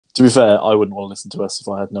To be fair, I wouldn't want to listen to us if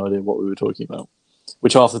I had no idea what we were talking about.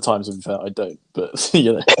 Which half the time, to be fair, I don't. But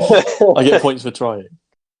I get points for trying.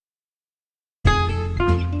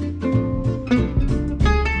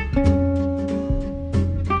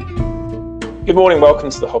 Good morning, welcome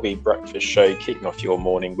to the Hobby Breakfast Show, kicking off your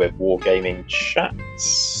morning with Wargaming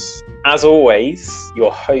Chats. As always,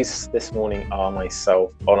 your hosts this morning are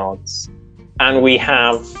myself, Onod, and we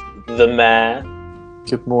have the Mayor.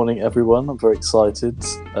 Good morning, everyone. I'm very excited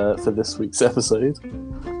for this week's episode.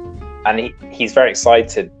 And he's very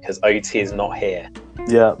excited because OT is not here.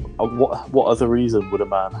 Yeah, what other reason would a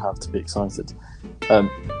man have to be excited?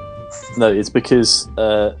 No, it's because...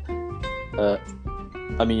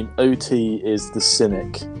 OT is the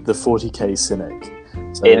cynic, the 40k cynic.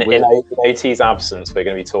 So in OT's absence, we're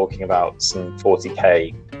going to be talking about some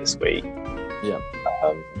 40k this week. Yeah.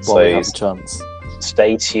 So we have a chance.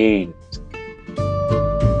 Stay tuned.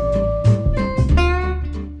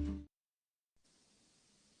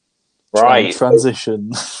 Right.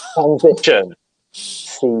 Transition.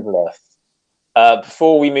 Seamless.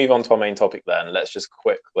 Before we move on to our main topic then, let's just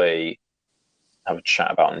quickly have a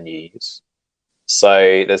chat about news.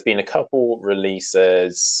 So there's been a couple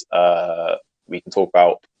releases we can talk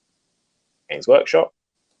about Games Workshop.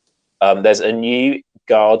 There's a new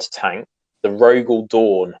guard tank, the Rogel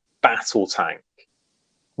Dawn battle tank.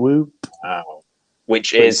 Whoop. Wow. Which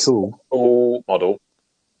Pretty is cool. a cool model.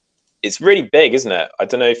 It's really big, isn't it? I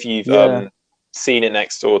don't know if you've seen it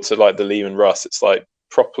next door to like the Lehman Russ. It's like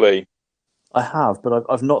properly... I have, but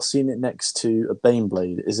I've not seen it next to a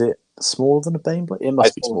Baneblade. Is it smaller than a Baneblade? It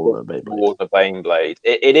must be smaller than a Baneblade. Smaller than a Baneblade.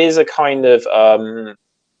 It is a kind of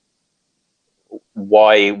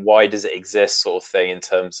why does it exist sort of thing in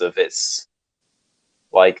terms of it's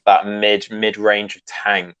like that mid range of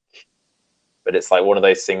tank, but it's like one of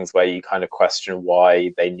those things where you kind of question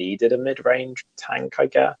why they needed a mid range tank, I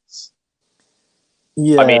guess.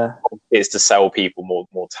 Yeah, I mean, it's to sell people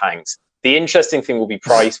more tanks. The interesting thing will be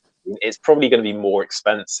price. It's probably going to be more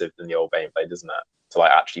expensive than the old Baneblade, isn't it? To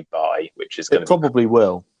like actually buy, which is going to probably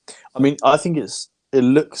will. I mean, I think it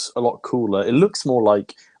looks a lot cooler. It looks more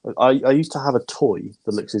like I used to have a toy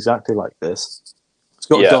that looks exactly like this. It's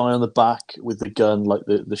got a guy on the back with the gun, like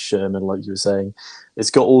the Sherman, like you were saying.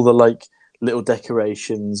 It's got all the like little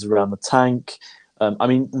decorations around the tank.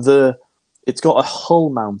 It's got a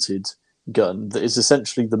hull-mounted gun that is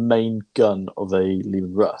essentially the main gun of a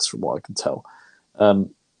Lehman Russ, from what I can tell.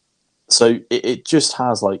 So it just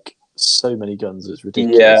has like so many guns, it's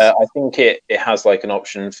ridiculous. Yeah, I think it has like an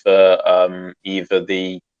option for either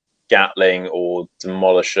the Gatling or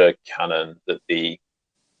Demolisher cannon that the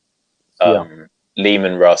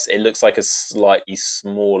Lehman Russ. It looks like a slightly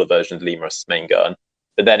smaller version of Lehman Russ's main gun,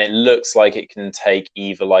 but then it looks like it can take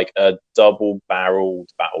either like a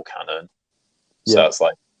double-barreled battle cannon, so that's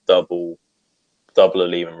like double a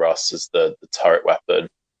Lehman Russ as the turret weapon,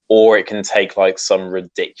 or it can take like some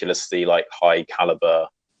ridiculously like high caliber.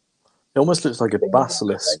 It almost looks like a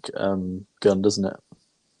basilisk gun, doesn't it?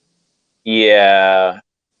 Yeah,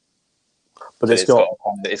 but it's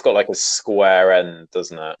got like a square end,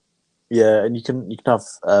 doesn't it? Yeah, and you can have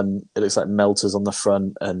it looks like melters on the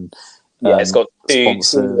front, and it's got two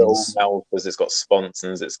sponsons. little melters. It's got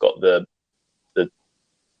sponsons. It's got the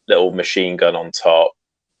little machine gun on top.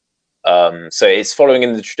 So it's following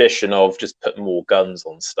in the tradition of just put more guns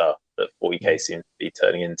on stuff that 40k seems to be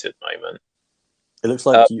turning into at the moment. It looks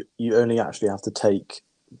like you only actually have to take,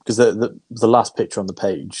 because the last picture on the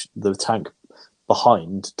page, the tank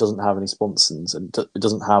behind doesn't have any sponsons, and it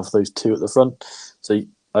doesn't have those two at the front. So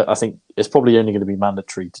I think it's probably only going to be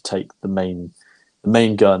mandatory to take the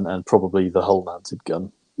main gun and probably the hull-mounted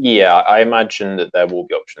gun. Yeah, I imagine that there will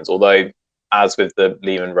be options. Although, as with the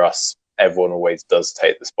Lehman Russ, everyone always does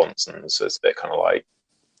take the sponsons, so it's a bit kind of like...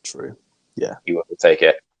 True. Yeah. You want to take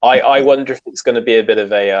it. I wonder if it's going to be a bit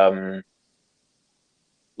of a...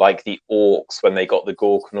 like the Orcs when they got the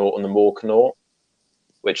Gorkanaut and the Morkanaut,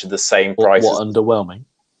 which are the same price. What underwhelming?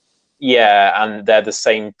 Yeah, and they're the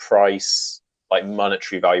same price, like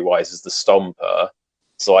monetary value-wise, as the Stomper.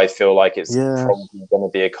 So I feel like it's probably going to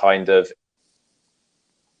be a kind of...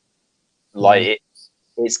 like,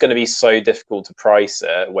 it's going to be so difficult to price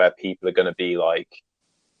it, where people are going to be like,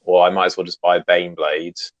 well, I might as well just buy a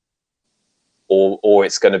Baneblade. Or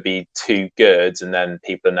it's going to be too good, and then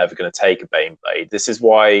people are never going to take a Baneblade. This is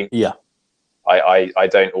why I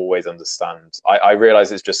don't always understand. I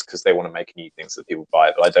realise it's just because they want to make new things that people buy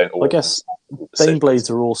it, but I don't always. I guess Baneblades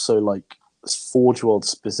are also like Forge World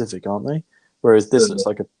specific, aren't they? Whereas this looks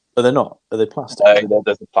like a... Are they not? Are they plastic?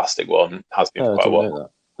 There's a plastic one. Has been quite a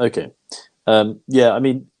while. Okay. Yeah, I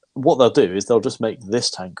mean, what they'll do is they'll just make this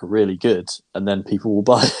tank really good, and then people will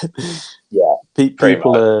buy it. Yeah,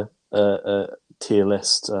 People are tier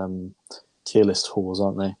list whores,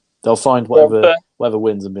 aren't they? They'll find whatever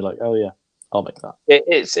wins and be like, oh yeah, I'll make that. It's cool.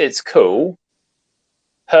 It is a cool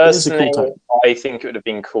Personally, tank. I think it would have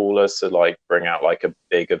been cooler to like bring out like a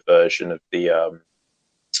bigger version of the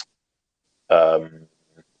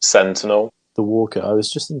Sentinel. The Walker. I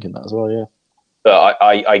was just thinking that as well. Yeah. But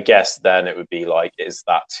I guess then it would be like, is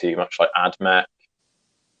that too much like AdMech?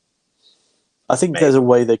 I think there's a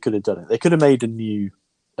way they could have done it. They could have made a new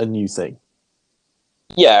thing.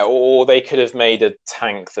 Yeah, or they could have made a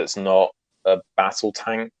tank that's not a battle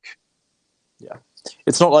tank. Yeah,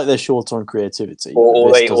 it's not like they're short on creativity.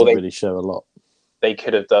 Or this doesn't really show a lot. They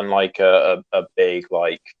could have done like a big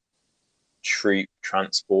like troop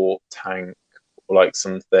transport tank, or like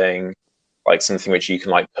something which you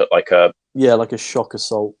can like put like a like a shock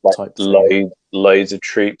assault like type thing. Loads of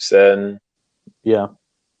troops in. Yeah.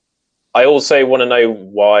 I also want to know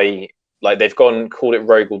why, like, they've called it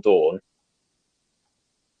Rogel Dawn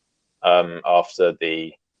after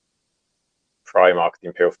the Primarch of the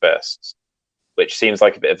Imperial Fists, which seems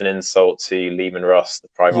like a bit of an insult to Lehman Russ, the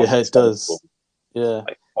Primarch. Yeah, it does. Yeah.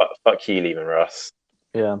 Like, fuck you, Lehman Russ.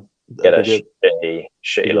 Yeah. Get a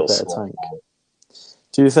shitty little tank.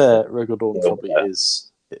 To be fair, Rogel Dawn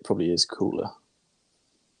probably is cooler.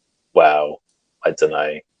 Well, I don't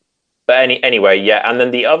know. But anyway, yeah. And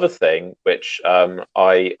then the other thing, which I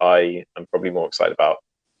am probably more excited about,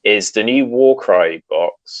 is the new Warcry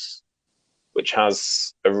box, which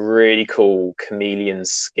has a really cool chameleon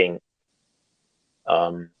skink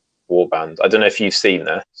warband. I don't know if you've seen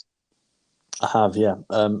this. I have, yeah.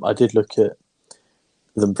 I did look at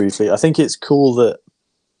them briefly. I think it's cool that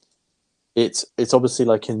it's obviously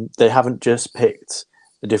like they haven't just picked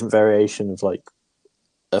a different variation of like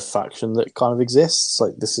a faction that kind of exists.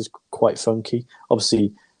 Like, this is quite funky.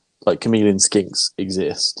 Obviously, like chameleon skinks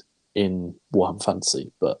exist in Warhammer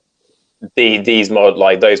Fantasy, but those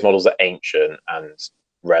models are ancient and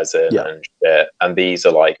resin and shit, and these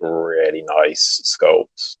are like really nice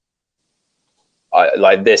sculpts.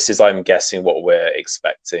 This is, I'm guessing, what we're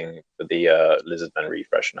expecting for the Lizardmen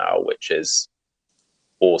refresh now, which is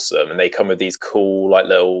awesome. And they come with these cool like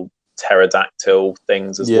little pterodactyl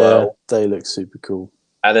things as well. Yeah, they look super cool.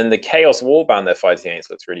 And then the Chaos Warband they're fighting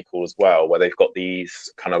against looks really cool as well, where they've got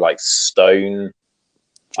these kind of like stone.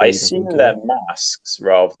 I assume they're masks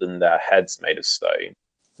rather than their heads made of stone.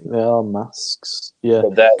 I think they are masks. Yeah,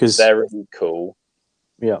 because they're really cool.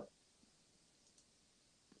 Yeah.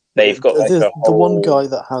 They've got like the one guy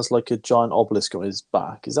that has like a giant obelisk on his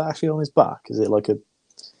back. Is that actually on his back? Is it like a?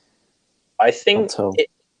 I think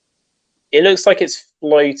it looks like it's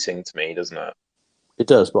floating to me, doesn't it? It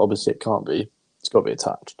does, but obviously it can't be. It's got to be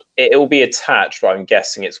attached. It will be attached, but I'm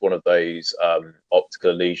guessing it's one of those optical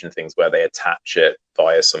illusion things where they attach it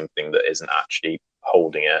via something that isn't actually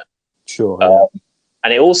holding it. Sure. Yeah.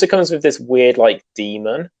 And it also comes with this weird like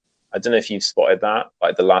demon. I don't know if you've spotted that.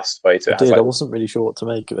 Like the last photo, I wasn't really sure what to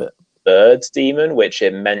make of it. Bird's demon, which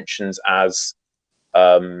it mentions as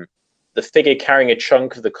the figure carrying a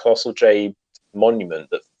chunk of the Colossal Jade monument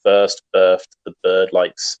that first birthed the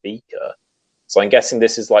bird-like speaker. So I'm guessing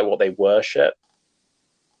this is like what they worship.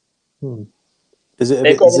 Is it a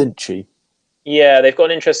bit zinchy? Yeah, they've got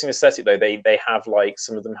an interesting aesthetic though. They have like,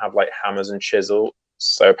 some of them have like hammers and chisels.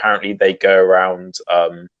 So apparently they go around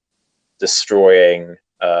destroying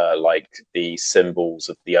like the symbols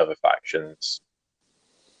of the other factions.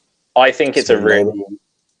 I think it's a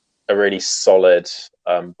really solid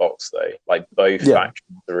box though. Like both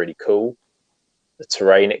factions are really cool. The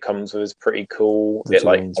terrain it comes with is pretty cool. The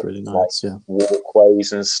terrain's really nice, yeah.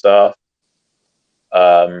 Walkways and stuff.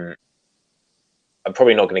 I'm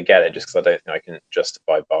probably not going to get it just because I don't think I can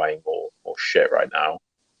justify buying more shit right now.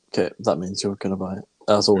 Okay, that means you're going to buy it,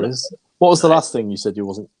 as always. What was the last thing you said you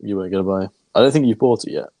weren't going to buy? I don't think you bought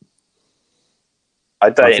it yet.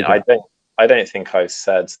 I don't think I've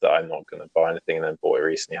said that I'm not going to buy anything and then bought it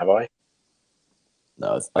recently, have I?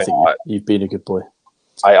 No, I think you've been a good boy.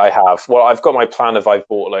 I have. Well, I've got my plan of I've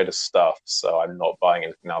bought a load of stuff, so I'm not buying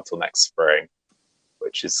anything now until next spring,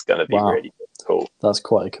 which is going to be really cool. That's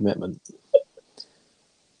quite a commitment.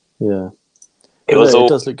 Yeah. It was all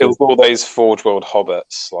those Forge World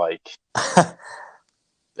hobbits, like.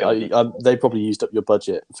 They probably used up your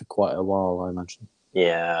budget for quite a while, I imagine.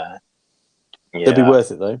 Yeah. It'd be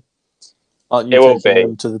worth it though. Aren't you taking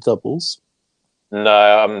them to the doubles? No,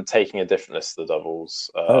 I'm taking a different list of the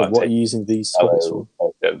doubles. What are you using these hobbits for?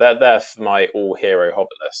 They're for my all-hero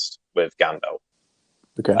hobbit list with Gandalf.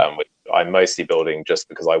 Okay. Which I'm mostly building just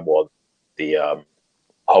because I want the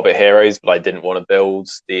Hobbit heroes, but I didn't want to build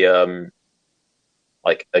the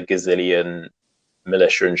like a gazillion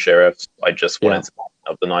militia and sheriffs. I just wanted to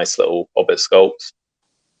have the nice little Hobbit sculpts.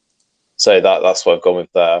 So that's what I've gone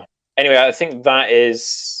with there. Anyway, I think that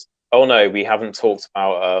is. Oh no, we haven't talked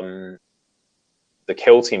about the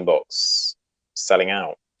Kill Team box selling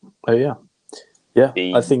out. Oh yeah,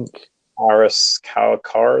 I think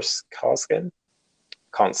Karskin.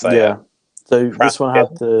 Can't say it. So this one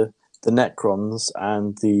had the Necrons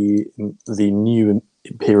and the new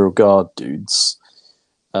Imperial Guard dudes.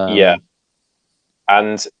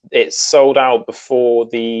 And it's sold out before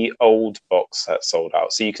the old box set sold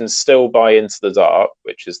out. So you can still buy Into the Dark,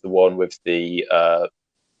 which is the one with the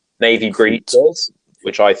Navy breaches,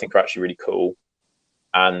 which I think are actually really cool,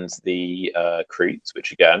 and the Creeps,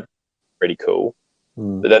 which again, really cool.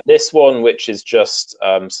 But then this one, which is just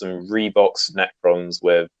some reboxed Necrons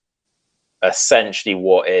with essentially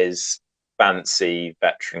what is fancy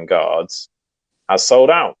veteran guards, has sold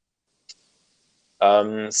out.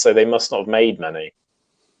 So they must not have made many.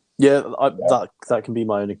 Yeah, that can be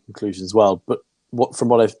my only conclusion as well. But from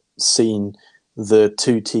what I've seen, the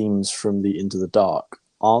two teams from the Into the Dark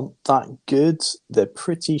aren't that good. They're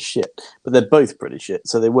pretty shit, but they're both pretty shit.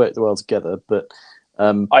 So they work well together. But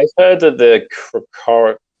I've heard of the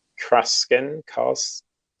Kraskin cast,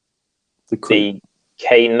 the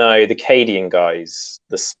Cadian guys,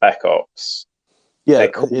 the Spec Ops. Yeah, they're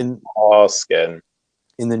called Kraskin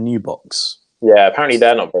in the new box. Yeah, apparently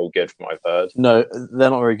they're not very good from what I've heard. No,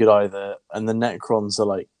 they're not very good either. And the Necrons are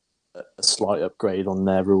like a slight upgrade on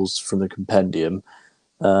their rules from the compendium.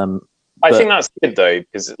 I think that's good though,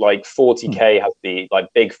 because like 40k has the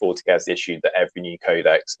big 40k has the issue that every new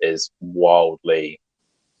codex is wildly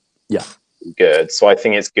good. So I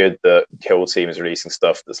think it's good that Kill Team is releasing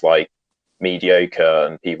stuff that's like mediocre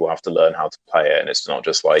and people have to learn how to play it, and it's not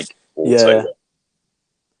just like auto.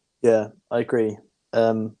 Yeah, I agree.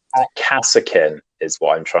 Kassakin is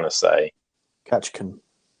what I'm trying to say. Katchkin.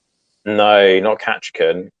 No, not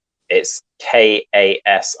Katchkin. It's Kasrkin.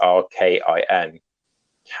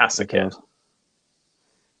 Kassakin.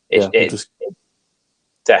 It's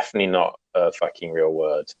definitely not a fucking real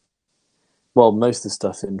word. Well, most of the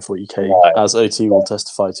stuff in 40k, as OT will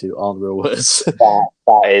testify to, aren't real words.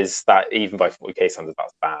 that even by 40k standards,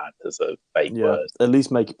 that's bad as a fake word. At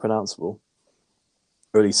least make it pronounceable,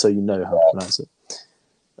 or at least so you know how to pronounce it.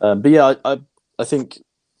 But yeah, I think,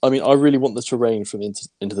 I mean, I really want the terrain from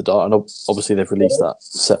Into the Dark, and obviously they've released that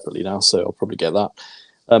separately now, so I'll probably get that.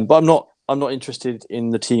 But I'm not interested in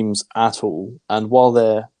the teams at all. And while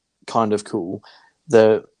they're kind of cool,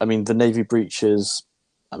 the Navy breaches,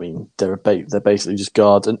 I mean, they're basically just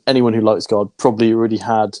guard, and anyone who likes guard probably already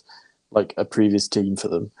had like a previous team for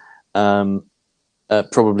them.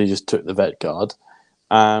 Probably just took the vet guard,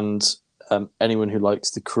 and anyone who likes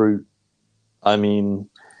the crew, I mean,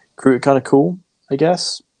 crew are kind of cool, I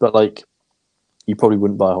guess, but like you probably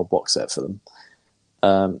wouldn't buy a whole box set for them.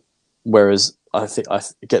 Whereas I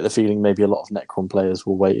get the feeling maybe a lot of Necron players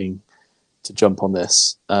were waiting to jump on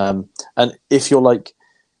this. And if you're like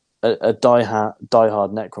a diehard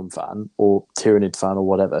Necron fan or Tyranid fan or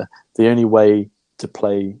whatever, the only way to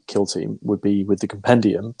play Kill Team would be with the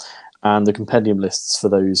compendium, and the compendium lists for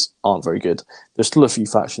those aren't very good. There's still a few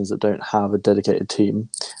factions that don't have a dedicated team.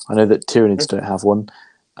 I know that Tyranids don't have one,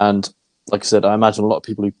 and like I said, I imagine a lot of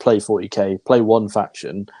people who play 40k, play one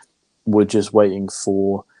faction, were just waiting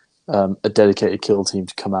for a dedicated Kill Team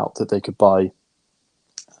to come out that they could buy.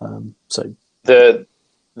 So I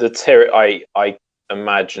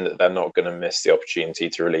imagine that they're not going to miss the opportunity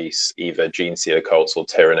to release either Gene Stealer Cults or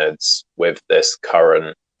Tyranids with this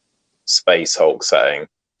current Space Hulk setting.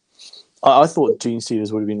 I thought Gene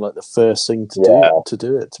Stealers would have been like the first thing to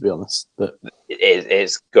do it, to be honest. But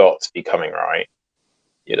it's got to be coming, right?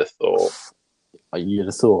 You'd have thought. You'd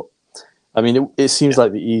have thought. I mean, it seems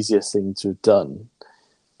like the easiest thing to have done.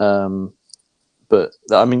 But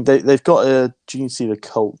I mean, they've got a Gene Stealer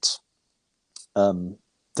Cult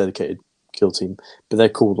dedicated Kill Team, but they're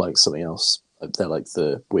called like something else. They're like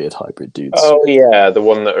the weird hybrid dudes. Oh yeah, the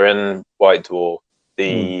one that are in White Dwarf,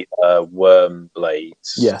 the Worm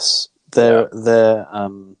Blades. Yes, they're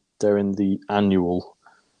in the annual,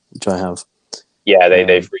 which I have. Yeah,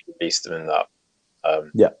 they've released them in that.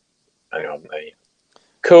 Yeah. Annual, haven't they?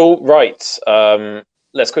 Cool. Right.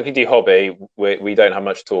 Let's quickly do hobby. We don't have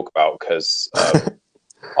much to talk about because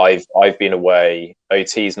I've been away.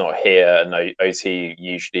 OT's not here, and OT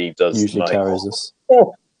usually carries us.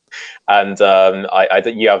 And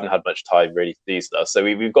you haven't had much time really to do stuff, so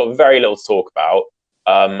we've got very little to talk about.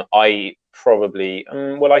 I probably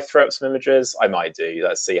will I throw up some images? I might do.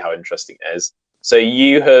 Let's see how interesting it is. So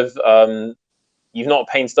you have you've not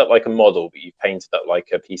painted up like a model, but you've painted up like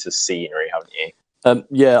a piece of scenery, haven't you?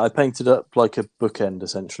 Yeah, I painted up like a bookend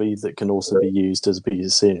essentially that can also be used as a piece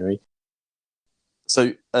of scenery.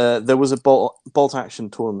 So there was a bolt action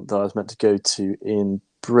tournament that I was meant to go to in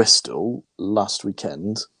Bristol last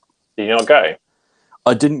weekend. Did you not go?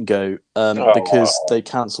 I didn't go because they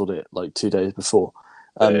cancelled it like 2 days before.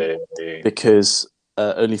 Because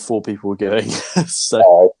only 4 people were going.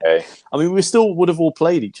 So, okay. I mean, we still would have all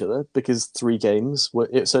played each other because 3 games.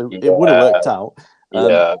 It would have worked out.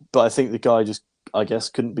 But I think the guy just, I guess,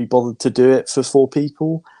 couldn't be bothered to do it for 4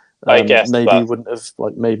 people. I guess maybe he wouldn't have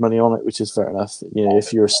like made money on it, which is fair enough. You know,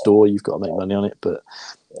 if you're a store, you've got to make money on it. But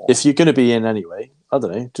if you're going to be in anyway, I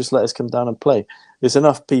don't know, just let us come down and play. There's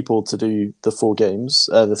enough people to do the 4 games,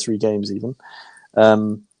 the 3 games even.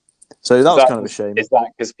 So that was kind of a shame. Is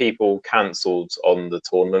that because people cancelled on the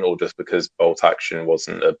tournament, or just because bolt action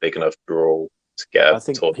wasn't a big enough draw to get? I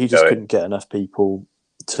think he just couldn't get enough people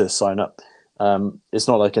to sign up. It's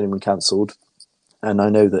not like anyone cancelled, and I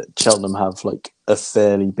know that Cheltenham have like a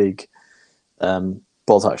fairly big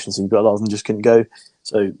bolt action scene, but a lot of them just couldn't go.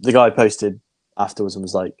 So the guy posted afterwards and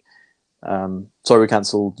was like, "Sorry, we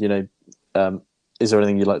cancelled. You know, is there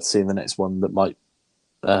anything you'd like to see in the next one that might?"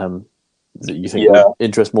 That you think would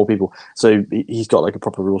interest more people. So he's got like a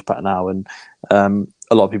proper rules pack now, and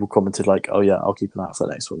a lot of people commented like, "Oh yeah, I'll keep an eye out for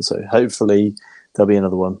the next one." So hopefully there'll be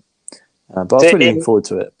another one. But I was really looking forward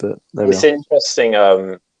to it. But it's interesting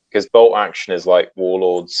because bolt action is like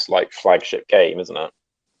Warlord's like flagship game, isn't it?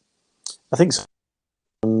 I think so.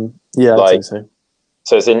 Yeah, I think so.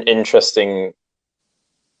 So it's an interesting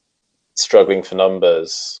struggling for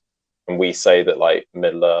numbers, and we say that like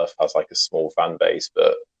Middle Earth has like a small fan base,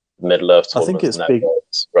 but Middle Earth tournaments never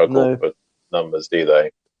struggle for numbers, do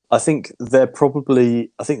they? I think they're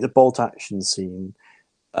probably. I think the bolt action scene,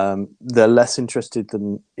 they're less interested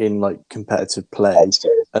than in like competitive play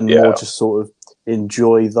and more just sort of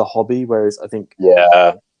enjoy the hobby. Whereas I think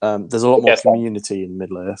there's a lot more community in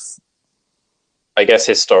Middle Earth. I guess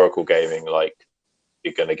historical gaming, like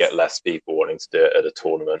you're going to get less people wanting to do it at a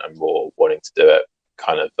tournament and more wanting to do it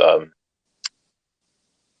kind of.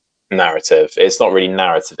 Narrative. It's not really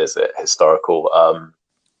narrative, is it? Historical.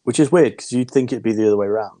 Which is weird because you'd think it'd be the other way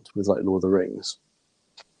around with like Lord of the Rings.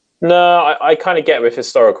 No, I kind of get with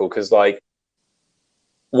historical because like,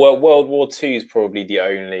 World War II is probably the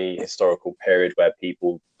only historical period where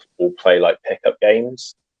people will play like pickup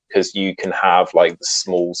games because you can have like the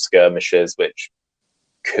small skirmishes which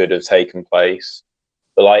could have taken place.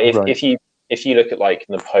 But like if you look at like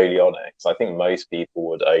Napoleonics, I think most people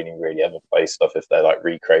would only really ever play stuff if they're like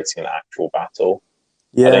recreating an actual battle.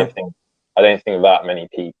 Yeah. I don't think that many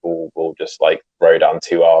people will just like throw down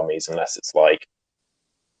 2 armies unless it's like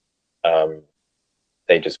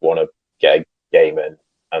they just want to get a game in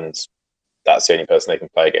and that's the only person they can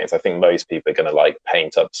play against. I think most people are going to like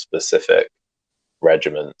paint up specific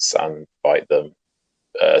regiments and fight them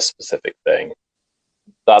a specific thing.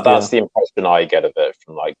 That's the impression I get of it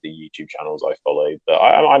from like the YouTube channels I follow, but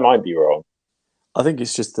I might be wrong. I think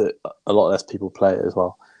it's just that a lot less people play it as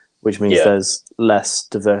well, which means there's less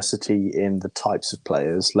diversity in the types of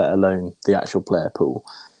players, let alone the actual player pool.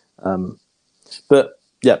 But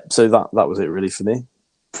yeah, so that was it really for me.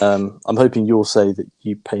 I'm hoping you'll say that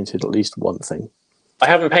you painted at least one thing. I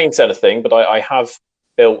haven't painted anything, but I have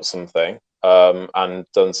built something and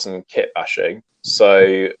done some kit bashing.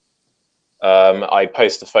 So I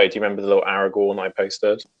posted a photo. Do you remember the little Aragorn I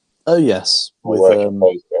posted? Oh yes, with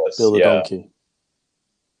Bill the Donkey.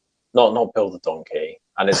 Not Bill the Donkey,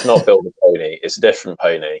 and it's not Bill the Pony. It's a different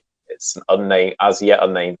pony. It's an unnamed, as yet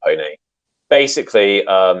unnamed pony. Basically,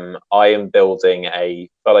 I am building a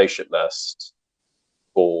fellowship list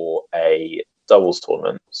for a doubles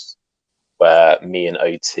tournament where me and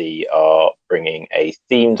OT are bringing a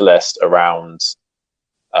themed list around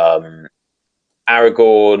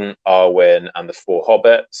Aragorn, Arwen, and the 4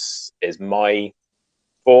 hobbits is my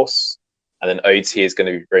force. And then OT is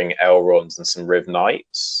going to bring Elrond and some Riv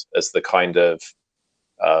Knights as the kind of,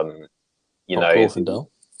 not Glorfindel.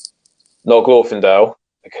 Not Glorfindel,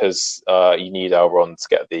 because you need Elrond to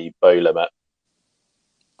get the bow limit.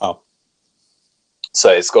 Oh. So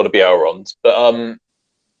it's got to be Elrond. But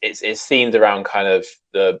it's themed around kind of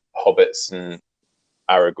the hobbits and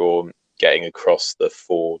Aragorn getting across the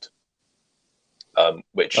ford,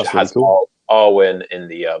 which That's has really cool. Arwen in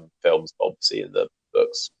the films, obviously in the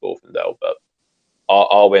books, Glorfindel, but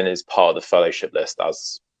Arwen is part of the fellowship list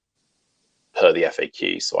as per the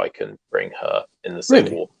FAQ, so I can bring her in the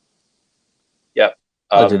same war. Yep.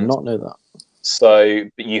 I did not know that. So,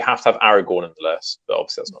 but you have to have Aragorn in the list, but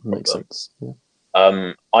obviously that's not a problem. Makes sense. Yeah.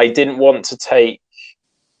 I didn't want to take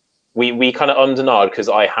we kind of undernard because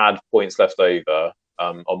I had points left over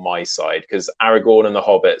on my side, because Aragorn and the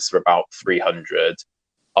Hobbits are about 300.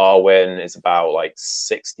 Arwen is about like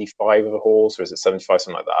 65 of a horse, or is it 75,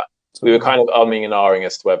 something like that. We were kind of umming and ahhing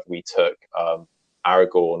as to whether we took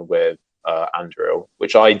Aragorn with Anduril,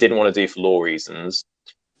 which I didn't want to do for lore reasons.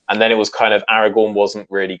 And then it was kind of Aragorn wasn't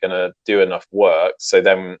really going to do enough work. So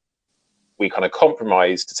then we kind of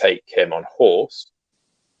compromised to take him on horse.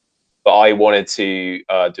 But I wanted to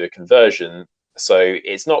do a conversion. So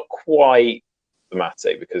it's not quite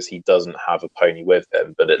thematic because he doesn't have a pony with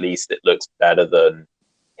him, but at least it looks better than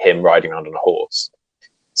him riding around on a horse.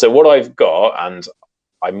 So what I've got, and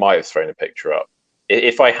I might have thrown a picture up.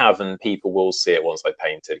 If I haven't, people will see it once I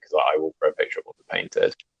painted, because I will throw a picture of what I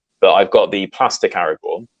painted. But I've got the plastic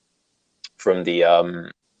Aragorn from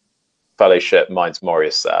the Fellowship Mines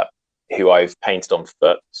Moria set, who I've painted on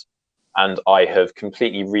foot, and I have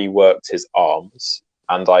completely reworked his arms,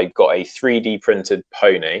 and I got a 3D printed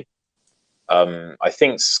pony, I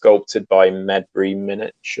think sculpted by Medbury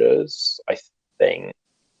Miniatures, I think.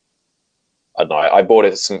 I don't know, I bought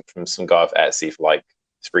it from some guy off Etsy for like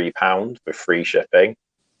 £3 with free shipping.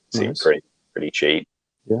 Seemed pretty cheap.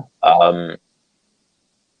 Yeah.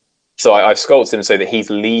 So I've sculpted him so that he's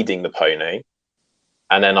leading the pony,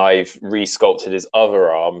 and then I've re-sculpted his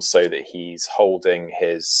other arm so that he's holding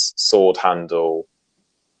his sword handle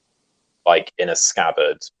like in a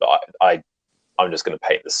scabbard. But I'm just going to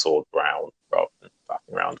paint the sword brown rather than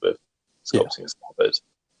faffing around with sculpting a scabbard.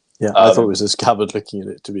 Yeah, I thought it was a scabbard looking at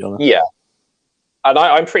it, to be honest. Yeah, and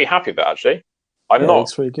I'm pretty happy with it, actually. It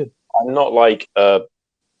looks really good. I'm not like a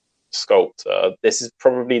sculptor. This is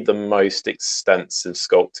probably the most extensive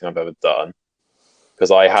sculpting I've ever done,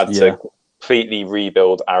 because I had to completely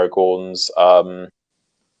rebuild Aragorn's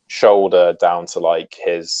shoulder down to like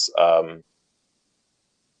his like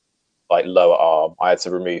lower arm. I had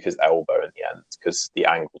to remove his elbow in the end because the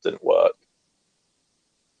angle didn't work.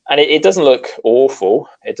 And it doesn't look awful.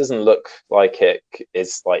 It doesn't look like it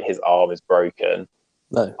is like his arm is broken.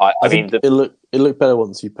 No, I mean it looked better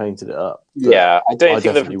once you painted it up. Yeah, I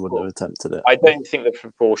definitely wouldn't have attempted it. I don't think the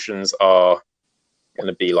proportions are going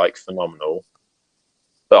to be like phenomenal,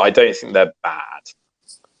 but I don't think they're bad.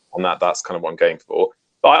 And that's kind of what I'm going for.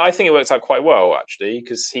 But I think it works out quite well, actually,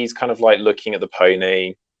 because he's kind of like looking at the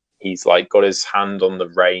pony. He's like got his hand on the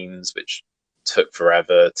reins, which took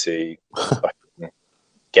forever to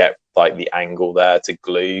get like the angle there to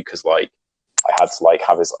glue, because like I had to like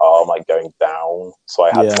have his arm like going down, so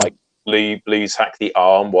I had to like blue tack the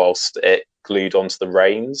arm whilst it glued onto the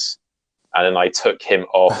reins, and then I took him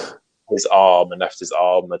off his arm and left his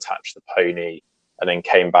arm attached to the pony, and then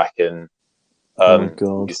came back and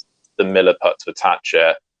used the miller putt to attach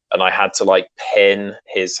it, and I had to like pin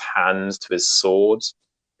his hand to his sword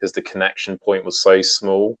because the connection point was so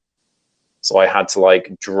small. So I had to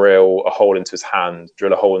like drill a hole into his hand,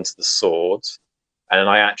 drill a hole into the sword, and then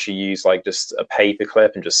I actually used like just a paper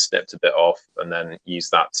clip and just snipped a bit off, and then used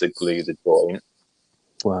that to glue the joint.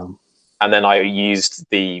 Wow. And then I used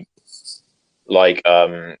the like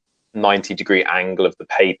 90-degree angle of the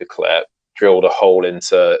paper clip, drilled a hole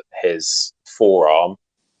into his forearm,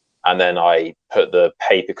 and then I put the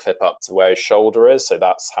paper clip up to where his shoulder is. So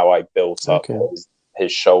that's how I built up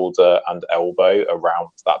his shoulder and elbow around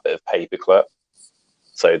that bit of paper clip,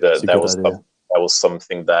 so that there was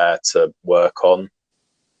something there to work on,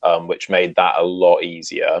 which made that a lot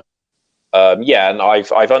easier. And I've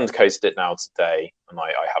undercoated it now today, and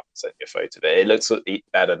I haven't sent you a photo of it. It looks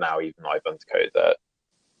better now, even though I've undercoated it.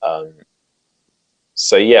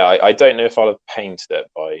 So yeah, I don't know if I'll have painted it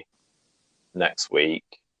by next week.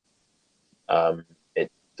 It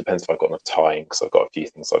depends if I've got enough time, because I've got a few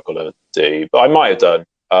things I've got to do, but I might have done.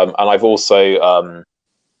 And I've also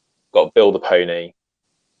got Bill the Pony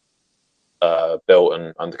built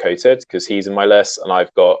and undercoated, because he's in my list, and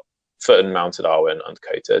I've got Foot and Mounted Arwen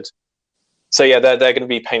undercoated. So yeah, they're going to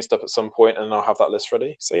be painted up at some point, and I'll have that list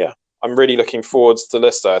ready. So yeah, I'm really looking forward to the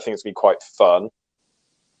list. I think it's going to be quite fun.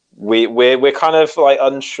 We're kind of like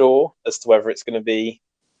unsure as to whether it's going to be.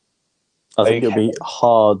 I think it'll be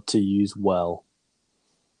hard to use well.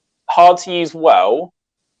 Hard to use well,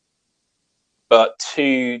 but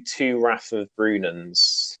two Wrath of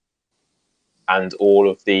Brunans and all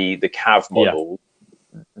of the Cav models,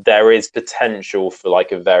 there is potential for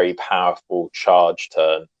like a very powerful charge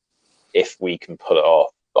turn if we can pull it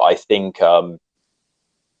off. But I think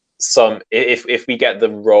if we get the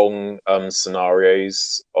wrong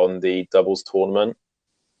scenarios on the doubles tournament.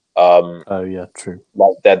 Oh yeah, true.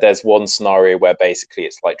 Like there's one scenario where basically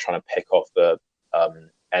it's like trying to pick off the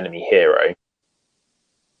enemy hero,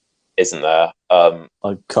 isn't there?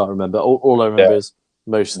 I can't remember. All I remember is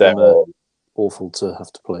most of them are awful to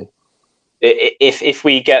have to play. If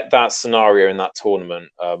we get that scenario in that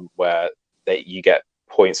tournament where you get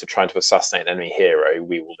points for trying to assassinate an enemy hero,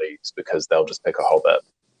 we will lose because they'll just pick a hobbit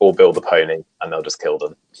or build a pony and they'll just kill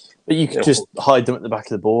them. But you could just hide them at the back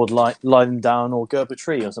of the board, lie them down, or go up a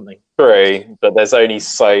tree or something. True, but there's only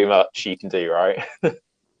so much you can do, right?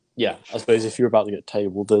 Yeah, I suppose if you're about to get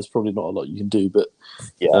tabled, there's probably not a lot you can do. But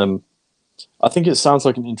yeah, I think it sounds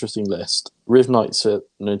like an interesting list. Riv Knights are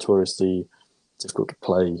notoriously difficult to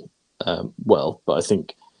play well, but I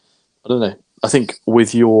don't know. I think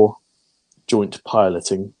with your joint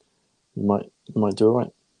piloting, you might do all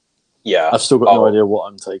right. Yeah, I've still got no idea what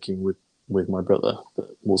I'm taking with my brother, but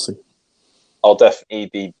we'll see. I'll definitely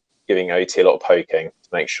be giving OT a lot of poking to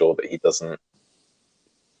make sure that he doesn't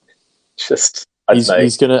just.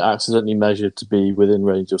 He's going to accidentally measure to be within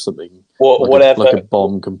range or something. Whatever, like a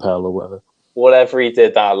bomb compel or whatever. Whatever he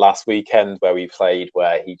did that last weekend where we played,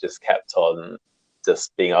 where he just kept on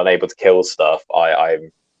just being unable to kill stuff.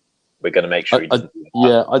 We're going to make sure he doesn't do that.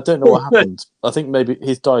 Yeah, I don't know what happened. I think maybe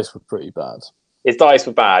his dice were pretty bad. His dice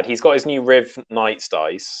were bad. He's got his new Riv Knights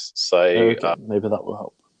dice, so maybe that will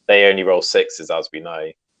help. They only roll 6s, as we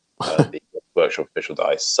know, the Workshop official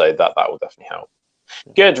dice, so that will definitely help.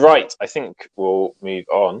 Yeah. Good, right. I think we'll move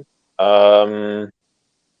on. Our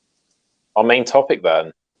main topic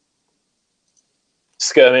then.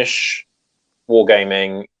 Skirmish,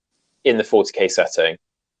 wargaming in the 40k setting.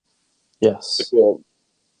 Yes.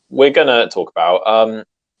 We're going to talk about...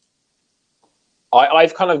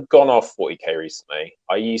 I've kind of gone off 40k recently.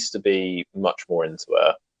 I used to be much more into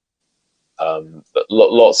it. But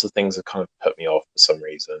lots of things have kind of put me off for some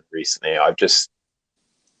reason recently. I've just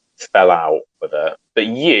fell out with it. But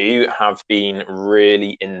you have been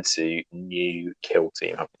really into new Kill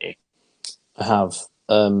Team, haven't you? I have.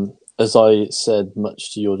 As I said,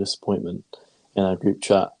 much to your disappointment in our group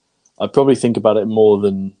chat, I probably think about it more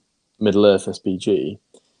than Middle-earth SBG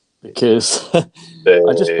because I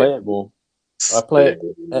just play it more. I play it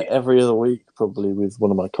every other week, probably with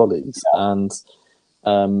one of my colleagues, and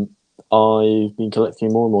I've been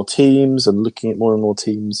collecting more and more teams and looking at more and more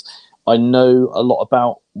teams. I know a lot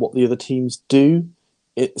about what the other teams do.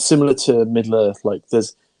 It's similar to Middle-earth. Like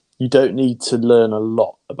you don't need to learn a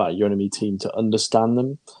lot about your enemy team to understand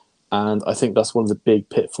them, and I think that's one of the big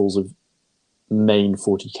pitfalls of main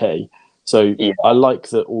 40k. So I like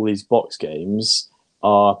that all these box games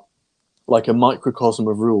are like a microcosm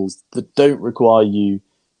of rules that don't require you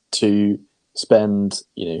to spend,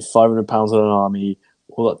 £500 on an army,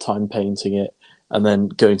 all that time painting it, and then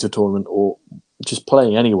going to a tournament or just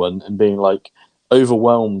playing anyone and being like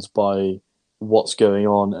overwhelmed by what's going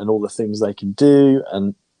on and all the things they can do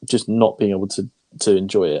and just not being able to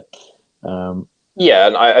enjoy it. Yeah,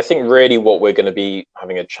 and I think really what we're going to be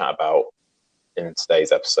having a chat about in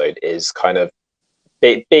today's episode is kind of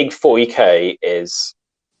big 40k is,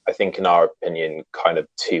 I think, in our opinion, kind of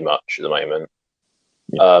too much at the moment.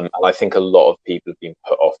 Yeah. And I think a lot of people have been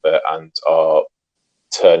put off it and are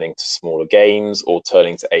turning to smaller games or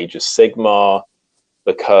turning to Age of Sigmar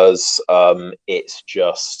because it's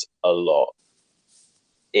just a lot.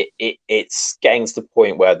 It's getting to the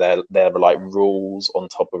point where they're like rules on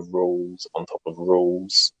top of rules on top of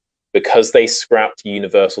rules. Because they scrapped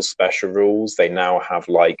universal special rules, they now have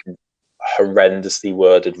like horrendously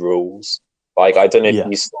worded rules. Like, I don't know if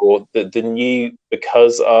you saw the new,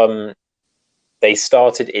 because they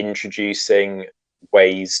started introducing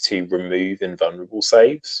ways to remove invulnerable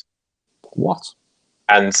saves. What?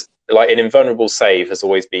 And like an invulnerable save has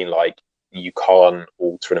always been like, you can't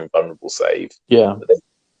alter an invulnerable save. Yeah.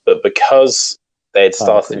 But because they had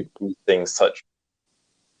started introducing such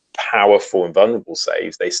powerful invulnerable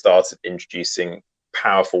saves, they started introducing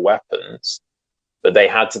powerful weapons. But they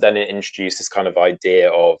had to then introduce this kind of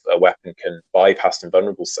idea of a weapon can bypass an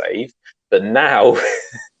invulnerable save. But now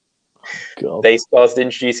they started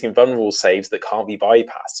introducing invulnerable saves that can't be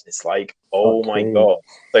bypassed. It's like, oh my god!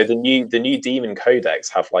 So the new demon codex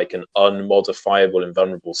have like an unmodifiable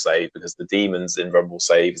invulnerable save because the demon's invulnerable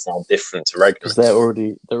save is now different to regular. Because they're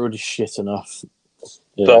already shit enough.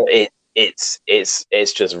 Yeah. But it's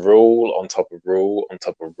just rule on top of rule on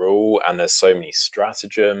top of rule, and there's so many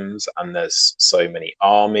stratagems and there's so many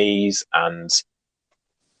armies, and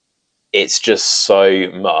it's just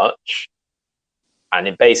so much, and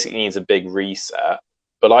it basically needs a big reset.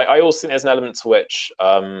 But I also think there's an element to which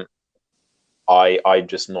I'm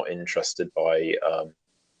just not interested by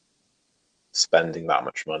spending that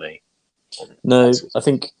much money. No, I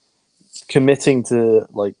think committing to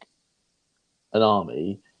like an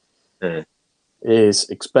army is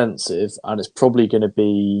expensive, and it's probably going to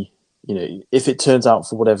be, if it turns out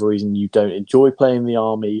for whatever reason you don't enjoy playing the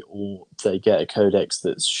army, or they get a codex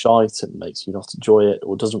that's shite and makes you not enjoy it,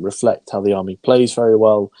 or doesn't reflect how the army plays very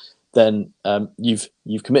well, then you've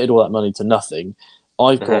committed all that money to nothing.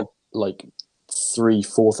 I've got like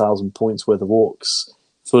 3,000-4,000 points worth of orcs,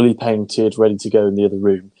 fully painted, ready to go in the other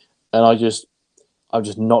room, and I'm just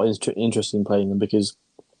not interested in playing them, because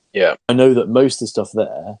I know that most of the stuff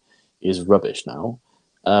there is rubbish now.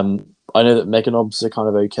 I know that Meganobs are kind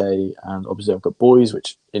of okay, and obviously I've got boys,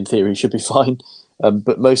 which in theory should be fine.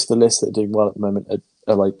 But most of the lists that are doing well at the moment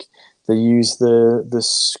are like, they use the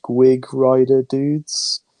Squig Rider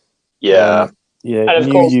dudes. Yeah. And of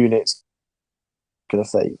new course, units going to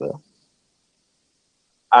favour.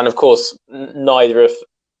 And of course, neither of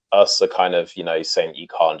us are kind of, saying you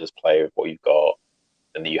can't just play with what you've got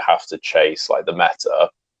and that you have to chase like the meta.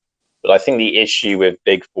 But I think the issue with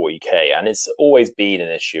big 40k, and it's always been an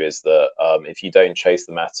issue, is that if you don't chase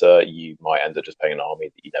the meta, you might end up just playing an army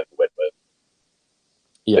that you never win with.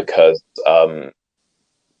 Yeah. Because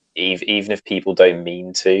even if people don't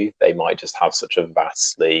mean to, they might just have such a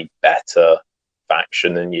vastly better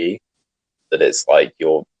faction than you that it's like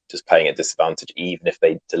you're just playing at disadvantage, even if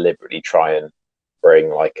they deliberately try and bring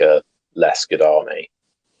like a less good army.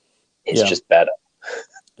 It's just better.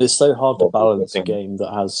 It's so hard to balance a game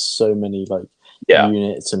that has so many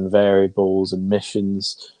units and variables and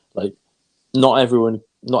missions. Like, not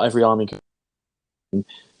every army can,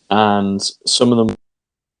 and some of them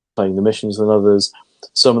playing the missions than others.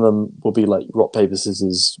 Some of them will be like rock paper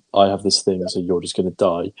scissors. I have this thing, so you're just going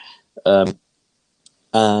to die.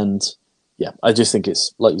 And yeah, I just think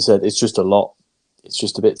it's, like you said, it's just a lot. It's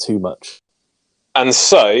just a bit too much. And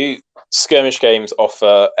so skirmish games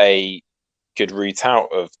offer a good route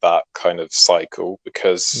out of that kind of cycle,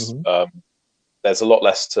 because there's a lot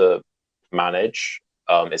less to manage.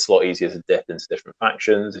 It's a lot easier to dip into different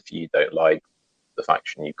factions if you don't like the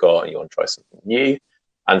faction you've got and you want to try something new.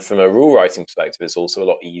 And from a rule writing perspective, it's also a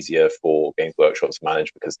lot easier for Games Workshop to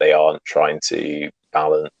manage, because they aren't trying to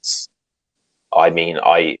balance. I mean,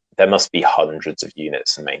 there must be hundreds of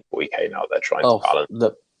units in main 40k now they're trying to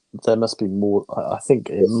balance. There must be more. I think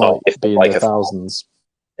it might be in the thousands.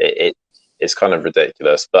 It's kind of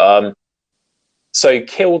ridiculous. But so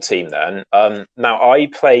Kill Team then. Now I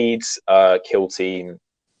played Kill Team.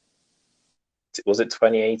 Was it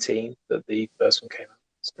 2018 that the first one came out?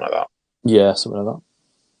 Something like that. Yeah, something like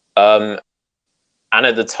that. And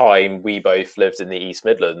at the time, we both lived in the East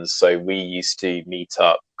Midlands, so we used to meet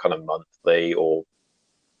up kind of monthly or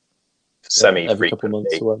semi-frequently. Every couple of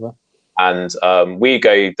months or whatever. And we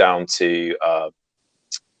go down to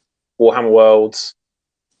Warhammer World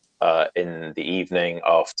in the evening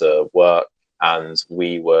after work, and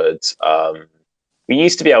we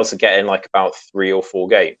used to be able to get in like about 3 or 4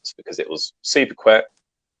 games because it was super quick.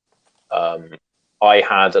 I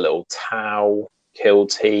had a little Tau Kill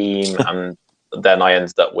Team, and then I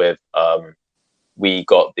ended up with we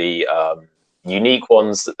got the unique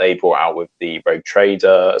ones that they brought out with the Rogue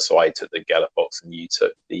Trader, so I took the Galafox and you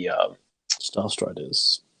took the Star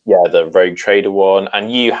Striders. Yeah, the Rogue Trader one,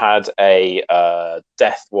 and you had a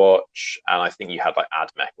Death Watch, and I think you had like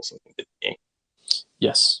Admech or something, didn't you?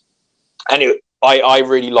 Yes. Anyway, I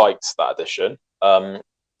really liked that edition. The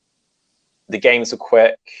games are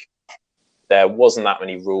quick. There wasn't that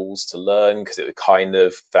many rules to learn because it kind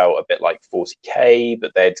of felt a bit like 40k,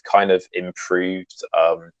 but they'd kind of improved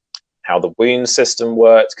how the wound system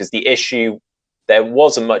worked. Because the issue, there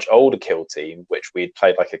was a much older Kill Team, which we'd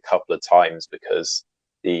played like a couple of times because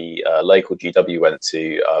the local GW went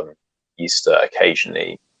to used to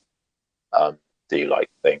occasionally do like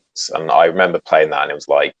things. And I remember playing that, and it was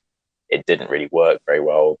like, it didn't really work very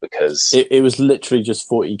well because it was literally just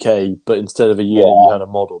 40k, but instead of a unit, you had a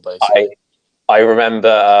model, basically. I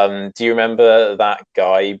remember. Do you remember that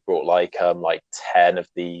guy brought like 10 of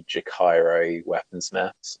the Jakiro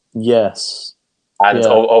weaponsmiths? Yes. And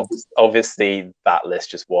obviously that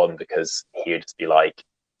list just won because he would just be like,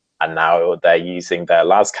 and now they're using their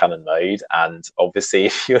las cannon mode, and obviously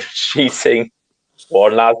if you're shooting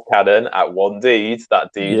one las cannon at one dude,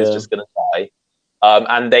 that dude is just going to die.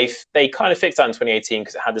 And they kind of fixed that in 2018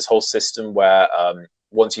 because it had this whole system where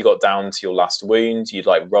once you got down to your last wound, you'd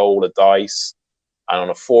like roll a dice, and on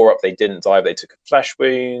a 4-up they didn't die, but they took a flesh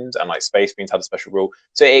wound, and like Space Marines had a special rule,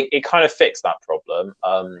 so it kind of fixed that problem.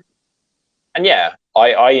 And yeah,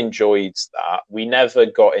 I enjoyed that. We never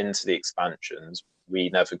got into the expansions. We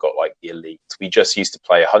never got like the elite. We just used to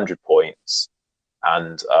play 100 points,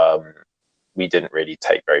 and we didn't really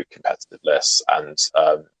take very competitive lists. And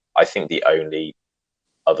I think the only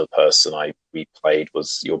other person we played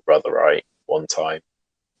was your brother, right? One time,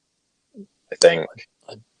 I think.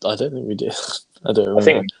 I don't think we did. I don't I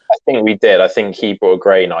remember. think we did. I think he brought a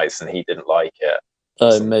Grey Knights and he didn't like it.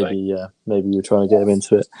 Maybe, yeah. Maybe we were trying to get him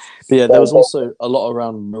into it. But yeah, there was also a lot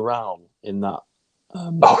around morale in that.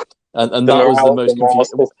 And that was the most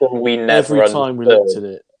confusing. We never Every understood. time we looked at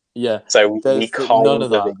it, yeah. So we kind none of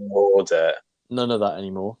that. ignored it. None of that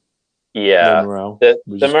anymore. Yeah. No morale.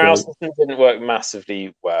 The morale system didn't work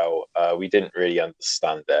massively well. We didn't really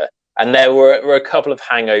understand it. And there were a couple of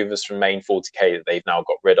hangovers from main 40k that they've now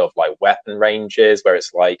got rid of, like weapon ranges, where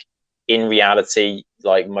it's like, in reality,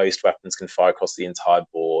 like most weapons can fire across the entire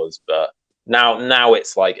board, but now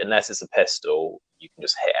it's like, unless it's a pistol, you can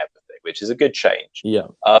just hit everything, which is a good change. Yeah.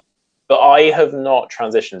 But I have not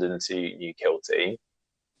transitioned into new kill team,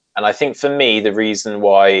 and I think for me the reason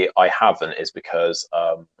why I haven't is because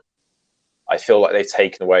I feel like they've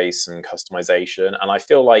taken away some customization, and I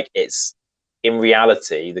feel like it's, in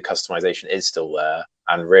reality, the customization is still there,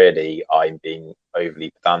 and really I'm being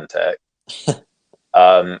overly pedantic.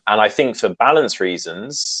 And I think for balance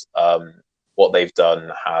reasons, what they've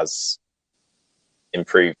done has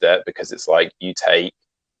improved it, because it's like, you take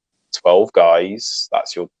 12 guys,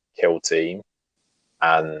 that's your kill team,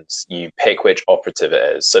 and you pick which operative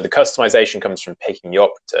it is. So the customization comes from picking the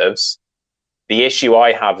operatives. The issue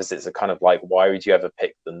I have is, it's a kind of like, why would you ever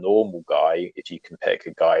pick the normal guy if you can pick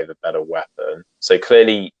a guy with a better weapon? So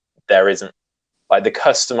clearly there isn't, like, the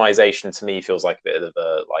customization to me feels like a bit of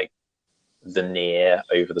a like veneer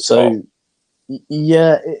over the top.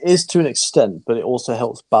 Yeah, it is to an extent, but it also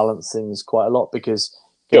helps balance things quite a lot, because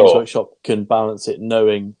Games Workshop can balance it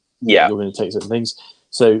knowing that you're going to take certain things.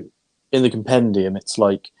 So in the compendium, it's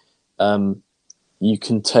like you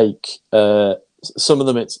can take some of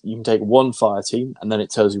them. You can take one fire team, and then it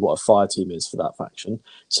tells you what a fire team is for that faction.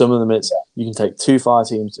 Some of them you can take two fire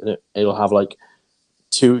teams, and it'll have like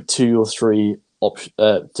two or three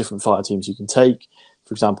different fire teams you can take.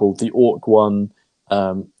 For example, the Orc one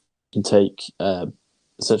can take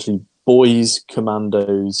essentially boys,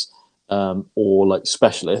 commandos, or like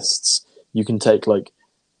specialists. You can take like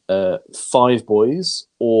 5 boys,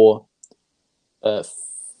 or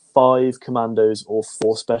 5 commandos, or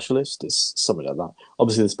 4 specialists. It's something like that.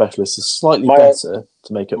 Obviously, the specialist is slightly better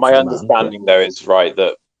to make up. My understanding, though, is right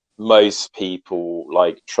that most people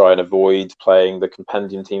like try and avoid playing the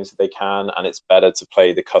compendium teams if they can, and it's better to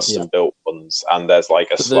play the custom built ones. And there's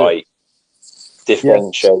like a slight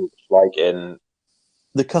differential, like in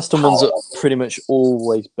the custom ones are pretty much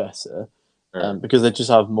always better, because they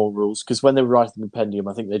just have more rules. Because when they were writing the compendium,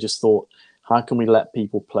 I think they just thought, how can we let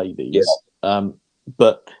people play these?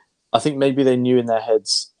 But I think maybe they knew in their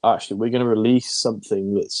heads, actually, we're going to release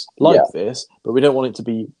something that's like this, but we don't want it to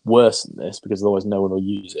be worse than this, because otherwise no one will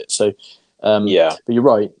use it. So, but you're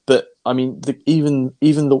right. But I mean, the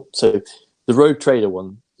Rogue Trader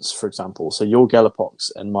ones, for example, so your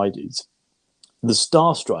Galapox and my dudes, the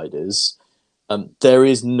Star Striders, there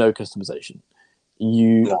is no customization.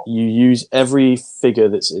 You use every figure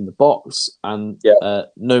that's in the box, and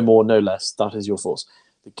no more, no less. That is your force.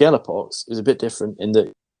 The Galapox is a bit different in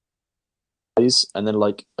that, and then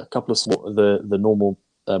like a couple of the normal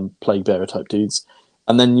plague bearer type dudes,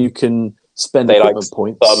 and then you can spend equipment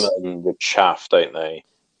points. Summon the chaff, don't they?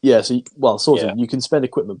 Yeah, so you can spend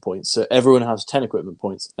equipment points. So everyone has 10 equipment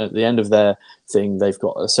points. At the end of their thing, they've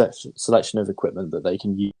got a selection of equipment that they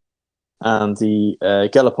can use. And the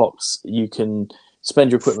Galapox, you can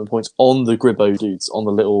spend your equipment points on the Gribbo dudes, on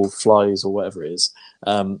the little flies or whatever it is,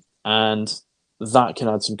 and that can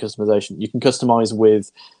add some customization. You can customize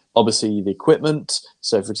with, obviously, the equipment.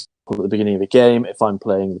 So, for example, at the beginning of a game, if I'm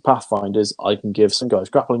playing the Pathfinders, I can give some guys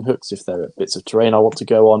grappling hooks if there are bits of terrain I want to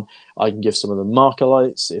go on. I can give some of them marker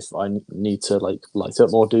lights if I need to like light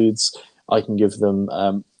up more dudes. I can give them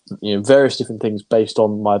various different things based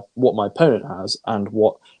on what my opponent has and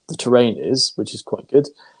what the terrain is, which is quite good.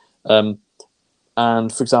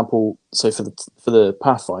 And for example, so for the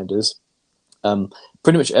Pathfinders,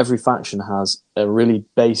 pretty much every faction has a really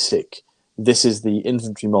basic, this is the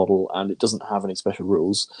infantry model, and it doesn't have any special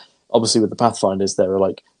rules. Obviously, with the Pathfinders, there are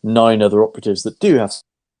like 9 other operatives that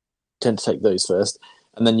tend to take those first,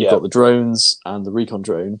 and then you've got the drones and the recon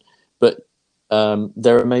drone. But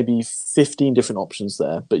there are maybe 15 different options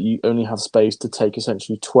there, but you only have space to take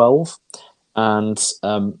essentially 12, and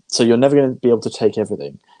so you're never going to be able to take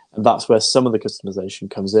everything, and that's where some of the customization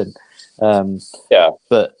comes in.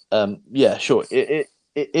 But sure, it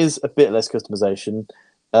is a bit less customization,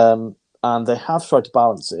 and they have tried to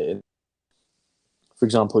balance it. For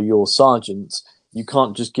example, your sergeant, you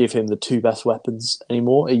can't just give him the 2 best weapons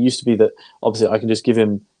anymore. It used to be that obviously I can just give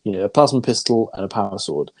him a plasma pistol and a power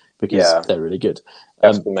sword because they're really good.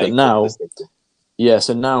 But now,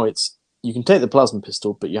 so now it's you can take the plasma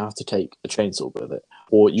pistol, but you have to take a chainsaw with it,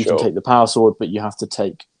 or you can Sure. take the power sword, but you have to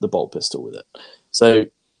take the bolt pistol with it. So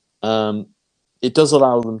it does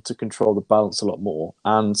allow them to control the balance a lot more.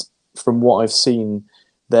 And from what I've seen,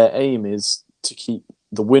 their aim is to keep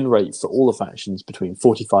the win rate for all the factions between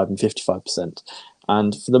 45 and 55%.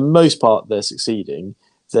 And for the most part, they're succeeding.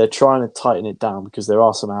 They're trying to tighten it down because there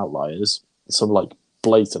are some outliers, some like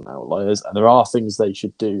blatant outliers, and there are things they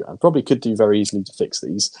should do and probably could do very easily to fix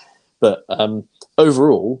these. But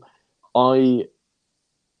overall, I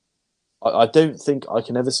don't think I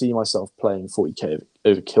can ever see myself playing 40k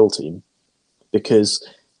over Kill Team, because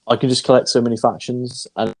I can just collect so many factions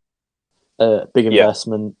and big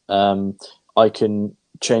investment. I can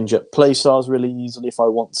change up play styles really easily if I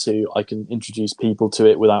want to. I can introduce people to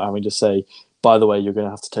it without having to say, by the way, you're going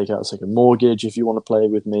to have to take out a second mortgage if you want to play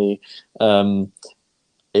with me.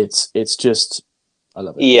 It's just, I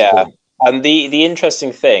love it. Yeah, and the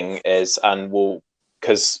interesting thing is, and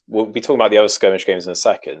because we'll be talking about the other skirmish games in a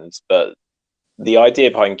second, but the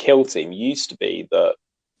idea behind Kill Team used to be that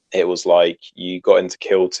it was like you got into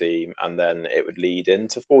Kill Team and then it would lead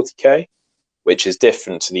into 40k, which is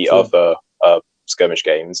different to the other skirmish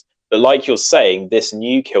games. But like you're saying, this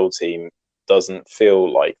new Kill Team doesn't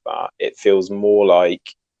feel like that. It feels more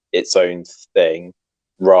like its own thing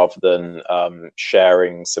rather than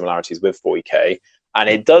sharing similarities with 40k. And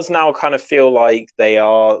it does now kind of feel like they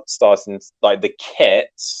are starting, like the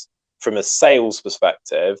kits, from a sales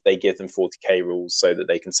perspective, they give them 40k rules so that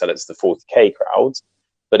they can sell it to the 40k crowd.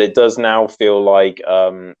 But it does now feel like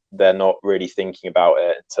they're not really thinking about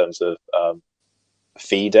it in terms of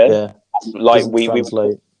feeding. Yeah, like we were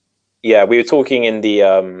talking in the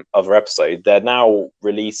other episode. They're now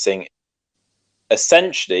releasing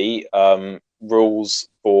essentially rules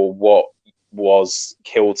for what was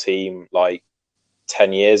Kill Team like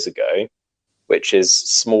 10 years ago, which is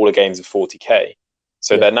smaller games of 40k.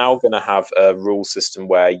 So they're now going to have a rule system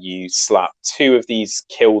where you slap two of these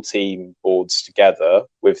Kill Team boards together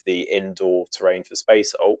with the indoor terrain for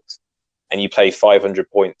Space Hulk, and you play 500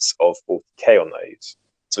 points of 40k on those.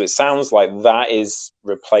 So it sounds like that is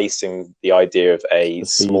replacing the idea of a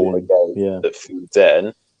smaller game that feeds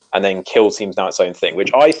in, and then Kill Team's now its own thing,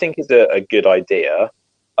 which I think is a good idea.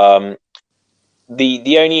 I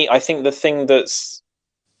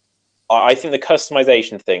think the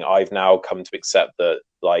customization thing, I've now come to accept that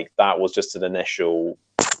like that was just an initial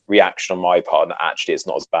reaction on my part, and actually it's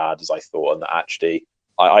not as bad as I thought, and that actually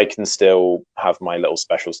I can still have my little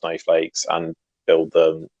special snowflakes and build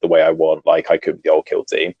them the way I want, like I could with the old Kill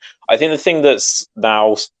Team. I think the thing that's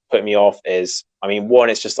now put me off is, I mean, one,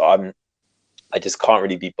 it's just I just can't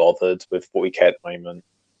really be bothered with 40k at the moment.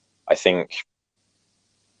 I think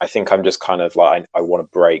I'm just kind of like I want to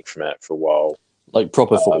break from it for a while. Like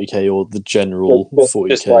proper 40k or the general 40k?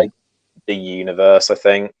 Just like the universe, I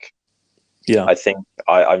think. Yeah. I think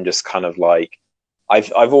I'm just kind of like,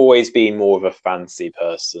 I've always been more of a fantasy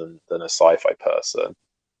person than a sci-fi person.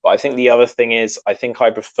 But I think the other thing is, I think I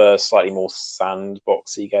prefer slightly more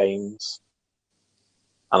sandboxy games.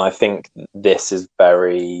 And I think this is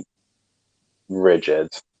very rigid.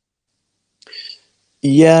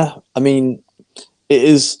 Yeah, I mean, it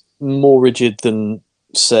is more rigid than,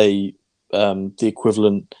 say, the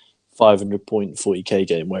equivalent 500-point 40k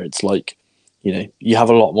game, where it's like, you know, you have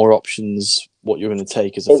a lot more options what you're going to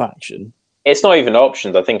take as a faction. It's not even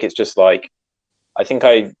options. I think it's just like, I think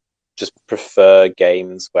I just prefer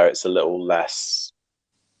games where it's a little less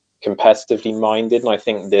competitively minded. And I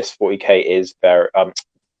think this 40k is very,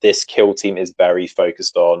 this Kill Team is very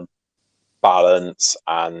focused on balance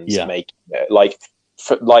and making it like,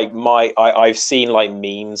 I've seen like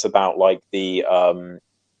memes about like the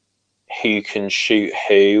who can shoot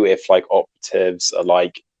who if like operatives are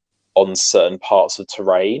like on certain parts of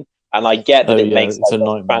terrain, and I get that it makes it's like a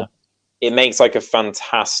nightmare. It makes like a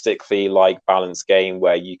fantastically like balanced game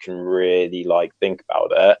where you can really like think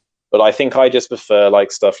about it. But I think I just prefer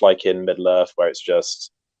like stuff like in Middle Earth where it's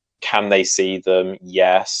just, can they see them?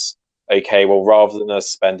 Yes. Okay, well, rather than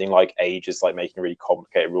us spending like ages like making a really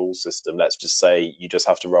complicated rule system, let's just say you just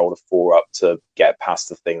have to roll a 4 up to get past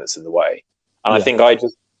the thing that's in the way. And I think I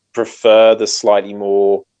just prefer the slightly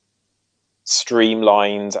more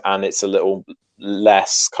streamlined, and it's a little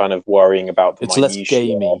less kind of worrying about the minutiae. It's less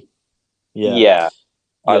gamey. And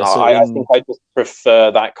I think I just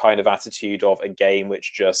prefer that kind of attitude of a game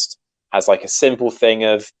which just has like a simple thing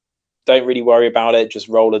of, don't really worry about it, just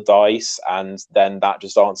roll a dice, and then that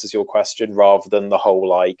just answers your question, rather than the whole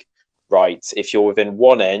like, right, if you're within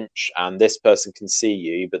 1 inch and this person can see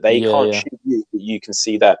you, but they can't shoot you, but you can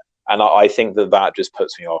see them. And I think that just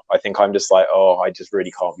puts me off. I think I'm just like, oh, I just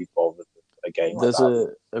really can't be bothered with a game like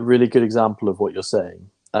that. a really good example of what you're saying,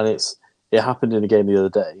 and it happened in a game the other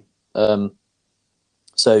day.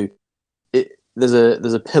 So there's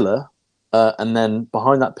a pillar, and then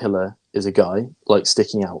behind that pillar is a guy like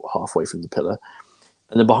sticking out halfway from the pillar,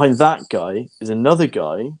 and then behind that guy is another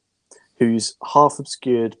guy who's half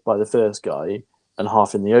obscured by the first guy and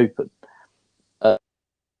half in the open.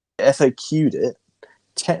 FAQ'd it.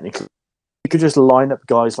 Technically, you could just line up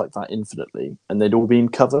guys like that infinitely, and they'd all be in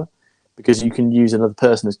cover, because you can use another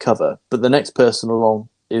person as cover, but the next person along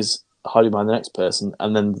is hiding behind the next person,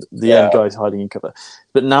 and then the end guy's hiding in cover.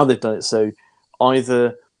 But now they've done it so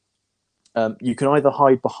either you can either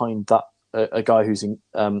hide behind that a guy who's in.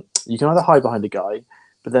 You can either hide behind a guy,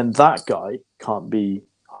 but then that guy can't be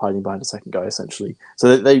hiding behind a second guy, essentially.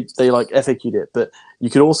 So they like FAQ'd it, but you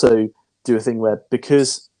could also do a thing where,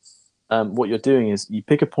 because what you're doing is you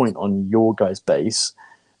pick a point on your guy's base,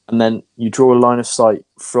 and then you draw a line of sight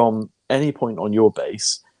from any point on your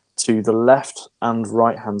base to the left and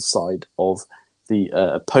right hand side of the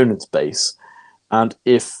opponent's base, and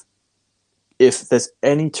if there's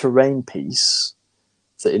any terrain piece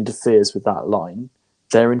that interferes with that line,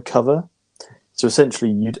 they're in cover. So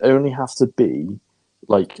essentially, you'd only have to be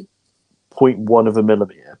like 0.1 of a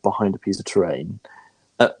millimeter behind a piece of terrain.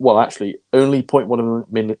 Well, actually, only 0.1 of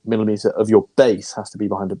a millimeter of your base has to be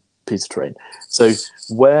behind a piece of terrain. So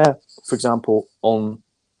where, for example, on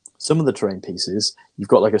some of the terrain pieces, you've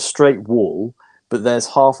got like a straight wall, but there's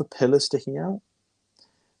half a pillar sticking out,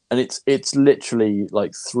 and it's literally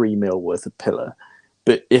like 3 mil worth of pillar.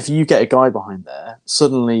 But if you get a guy behind there,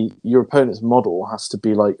 suddenly your opponent's model has to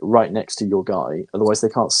be like right next to your guy, otherwise they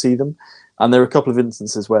can't see them. And there are a couple of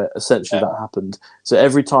instances where essentially that happened. So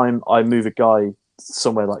every time I move a guy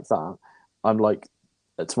somewhere like that, I'm like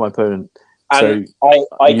to my opponent, And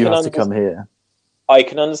so you have to come here. I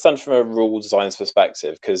can understand from a rule design's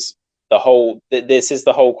perspective, because this is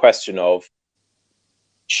the whole question of,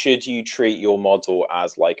 should you treat your model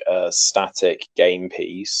as like a static game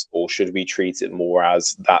piece, or should we treat it more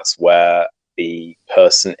as that's where the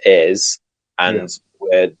person is, and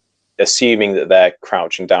we're assuming that they're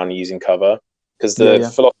crouching down using cover? Because the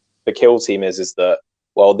philosophy of the kill team is that,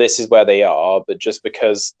 well, this is where they are, but just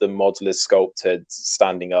because the model is sculpted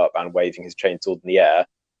standing up and waving his chainsaw in the air,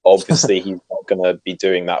 obviously he's not going to be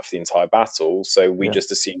doing that for the entire battle. So we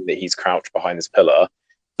just assume that he's crouched behind this pillar.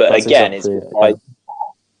 But that's again,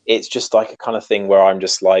 it's just like a kind of thing where I'm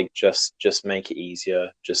just like, just make it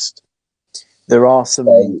easier. Just there are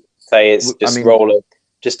some say it's just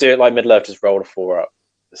just do it like Middle Earth, just roll a 4 up.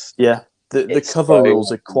 The cover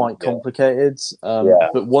rules are quite complicated,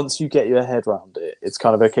 but once you get your head around it, it's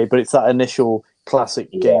kind of okay. But it's that initial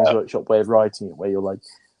classic Games Workshop way of writing it, where you're like,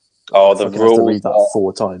 the rules, have to read that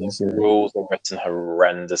 4 times. The rules are written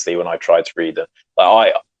horrendously when I try to read them.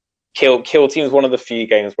 Like Kill Team is one of the few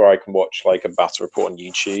games where I can watch like a battle report on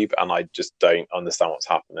YouTube and I just don't understand what's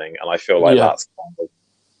happening, and I feel like that's kind of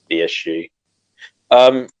the issue.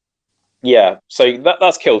 So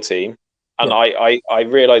that's Kill Team, and I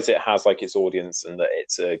realise it has like its audience and that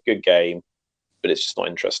it's a good game, but it's just not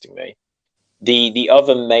interesting me. The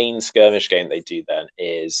other main skirmish game they do then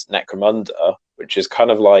is Necromunda, which is kind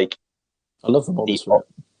of like, I love the models.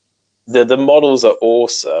 The models are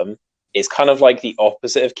awesome. It's kind of like the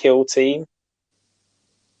opposite of Kill Team.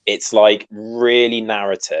 It's like really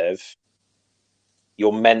narrative.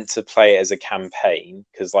 You're meant to play it as a campaign,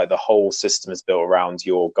 because like the whole system is built around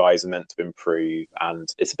your guys are meant to improve, and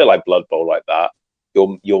it's a bit like Blood Bowl like that.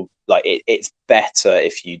 You're like it's better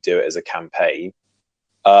if you do it as a campaign.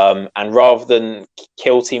 And rather than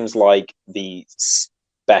Kill Teams like the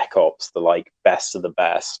Spec Ops, the like best of the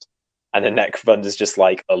best, and then Necromunda is just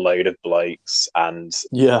like a load of blokes and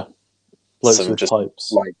some just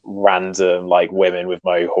pipes, like random like women with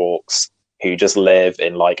mohawks who just live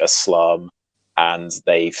in like a slum and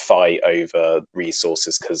they fight over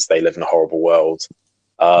resources because they live in a horrible world.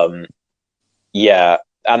 And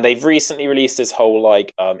they've recently released this whole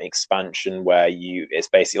like expansion where it's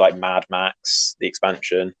basically like Mad Max, the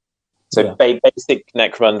expansion. So basic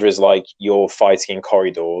Necromunda is like you're fighting in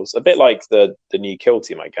corridors, a bit like the new Kill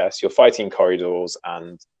Team, I guess. You're fighting in corridors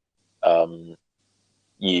and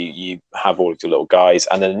you have all of your little guys.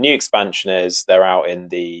 And then the new expansion is they're out in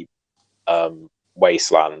the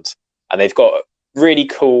wasteland, and they've got a really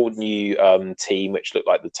cool new team which look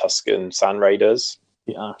like the Tuscan Sand Raiders.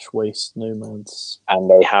 The Ash Waste Nomads. And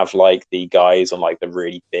they have like the guys on like the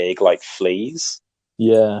really big like fleas.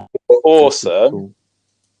 Yeah. Awesome. Cool.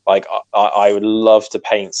 Like I would love to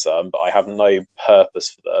paint some, but I have no purpose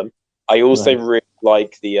for them. I also really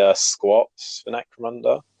like the squats for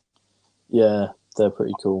Necromunda. Yeah, they're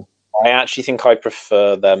pretty cool. I actually think I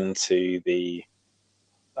prefer them to the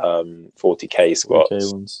 40k 40k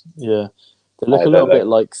squads. ones. Yeah, they look a little bit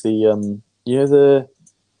like the you know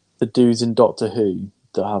the dudes in Doctor Who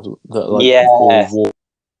that have that like yeah, all war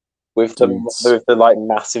with dudes. the like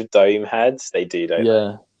massive dome heads. They do, don't they?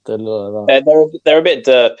 Yeah, they look like that. They're a bit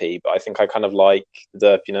derpy, but I think I kind of like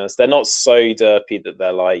the derpiness. They're not so derpy that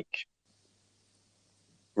they're like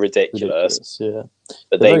ridiculous, Ridiculous. Yeah,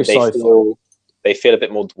 but they're very they sci-fi. feel a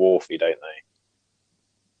bit more dwarfy, don't they?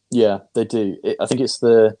 Yeah, they do. I think it's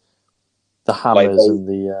the Like hammers and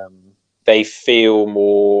the they feel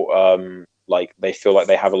more like they feel like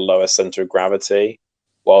they have a lower center of gravity,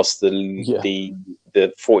 whilst yeah, the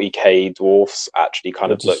 40k dwarfs actually kind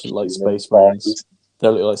they're of look just like human space marines. sized. They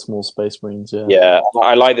look like small space marines. Yeah, Yeah,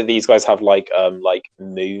 I like that these guys have like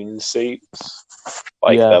moon suits,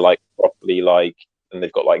 like yeah, they're like properly like, and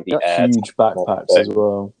they've got like they the got air huge backpacks as thing.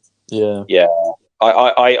 well. Yeah, Yeah,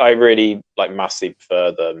 I really like massively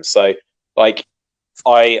prefer them. So like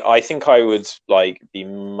I think I would like be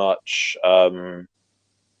much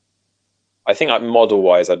I think like model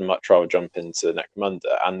wise I'd much rather jump into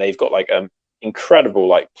Necromunda, and they've got like incredible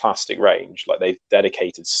like plastic range, like they've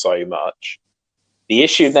dedicated so much. The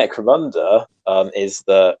issue with Necromunda is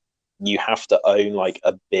that you have to own like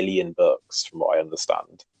 1 billion books, from what I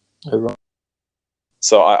understand. oh, right.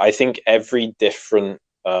 So I think every different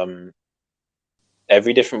Oh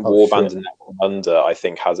warband shit. in Necromunda I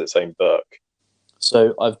think has its own book.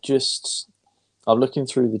 So I'm looking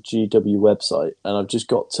through the GW website and I've just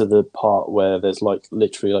got to the part where there's like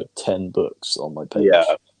literally like 10 books on my Yeah.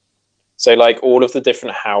 page. So like all of the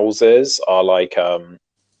different houses are like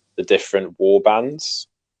the different warbands,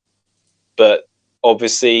 but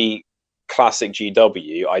obviously classic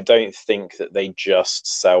GW, I don't think that they just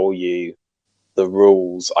sell you the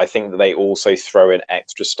rules. I think that they also throw in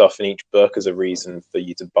extra stuff in each book as a reason for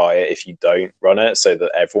you to buy it if you don't run it, so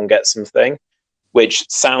that everyone gets something, which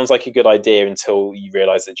sounds like a good idea until you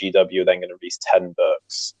realize that GW are then going to release 10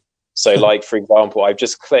 books. So like, for example, I've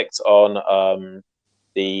just clicked on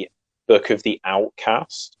the Book of the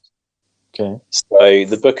Outcast. Okay. So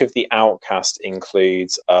the Book of the Outcast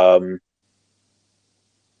includes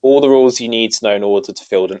all the rules you need to know in order to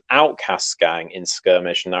field an outcast gang in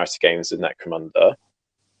Skirmish and narrative games of Necromunda.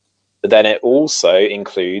 But then it also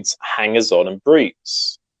includes hangers-on and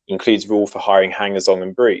brutes. Includes rule for hiring hangers-on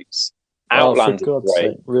and brutes. Oh, for Outland is God's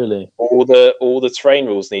great. sake, really? All the terrain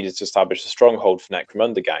rules needed to establish a stronghold for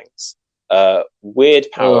Necromunda gangs. Weird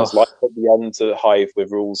powers, Ugh. like the Underhive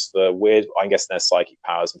with rules for weird, I guess there's psychic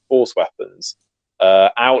powers and force weapons.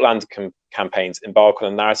 Outland campaigns embark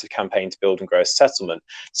on a narrative campaign to build and grow a settlement.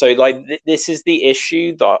 So, like, this is the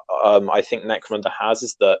issue that I think Necromunda has,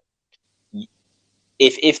 is that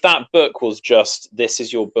if that book was just, this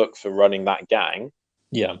is your book for running that gang,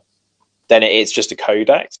 Yeah. then it's just a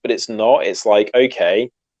codex, but it's not. It's like, okay,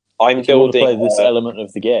 I'm If you want to building play this element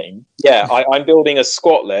of the game, yeah, I'm building a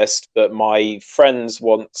squat list, but my friends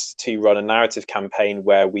want to run a narrative campaign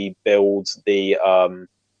where we build the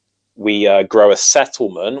we grow a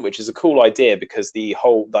settlement, which is a cool idea because the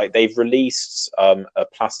whole, like, they've released a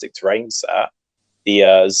plastic terrain set,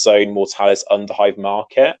 the Zone Mortalis Underhive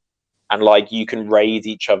Market, and like you can raid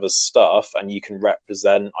each other's stuff and you can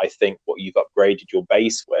represent, I think, what you've upgraded your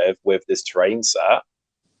base with this terrain set.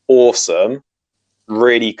 Awesome,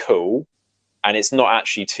 really cool. And it's not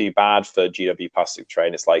actually too bad for GW plastic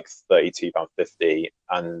terrain. It's like £32.50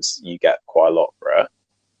 and you get quite a lot for it.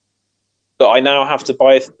 But I now have to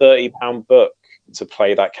buy a £30 book to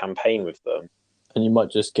play that campaign with them. and you might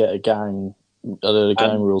just get a gang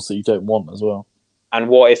rules that you don't want as well. And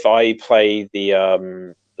what if I play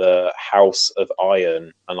the House of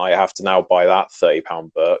Iron and I have to now buy that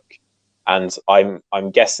 £30 book? And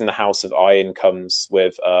I'm guessing the House of Iron comes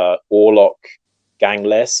with Orlok gang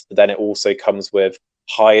list, but then it also comes with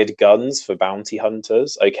hired guns for bounty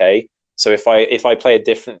hunters. Okay, so if I play a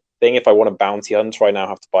different thing, if I want a bounty hunter, I now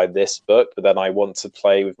have to buy this book, but then I want to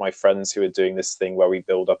play with my friends who are doing this thing where we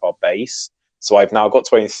build up our base. So I've now got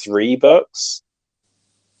to own 3 books.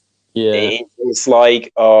 Yeah. It's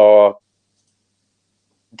like,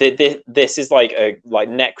 this is like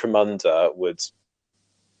Necromunda would.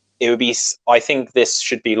 It would be. I think this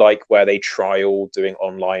should be like where they trial doing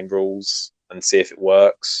online rules and see if it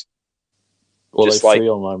works. Or Just like like free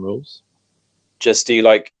online rules. just do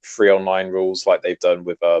like free online rules like they've done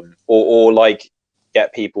with or like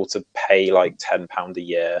get people to pay like £10 a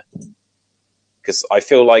year, because I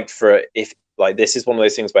feel like for if like this is one of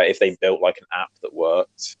those things where if they built like an app that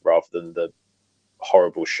worked rather than the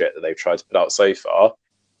horrible shit that they've tried to put out so far,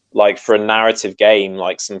 like for a narrative game,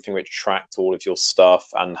 like something which tracked all of your stuff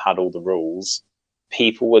and had all the rules,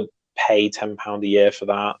 people would pay £10 a year for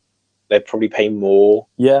that. they'd probably pay more.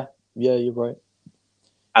 Yeah, you're right.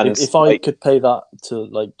 And if I could pay that to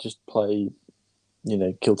like just play,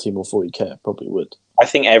 Kill Team or 40k, I probably would. I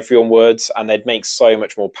think everyone would, and they'd make so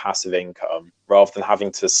much more passive income rather than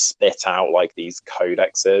having to spit out like these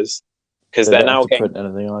codexes, because they're now getting print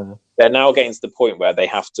anything either. They're now getting to the point where they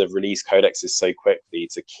have to release codexes so quickly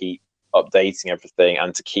to keep updating everything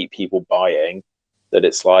and to keep people buying, that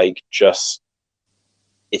it's like, just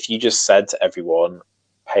if you just said to everyone,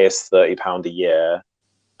 pay us £30 a year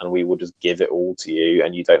and we will just give it all to you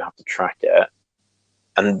and you don't have to track it,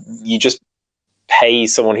 and you just pay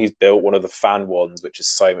someone who's built one of the fan ones, which is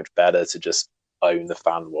so much better to just own the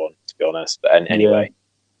fan one, to be honest. But anyway,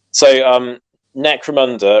 so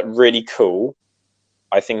Necromunda, really cool.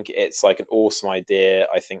 I think it's like an awesome idea.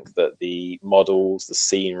 I think that the models, the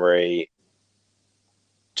scenery,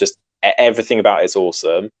 just everything about it's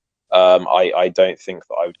awesome. I don't think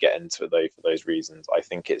that I would get into it though for those reasons. I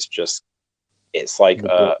think it's like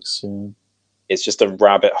books, it's just a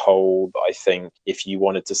rabbit hole that I think if you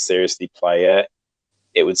wanted to seriously play it,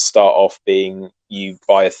 it would start off being you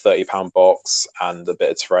buy a £30 box and a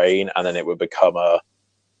bit of terrain, and then it would become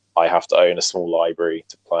I have to own a small library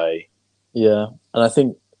to play. Yeah, and I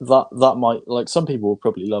think that might, like, some people will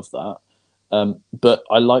probably love that, but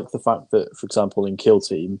I like the fact that, for example, in Kill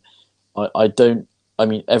Team, I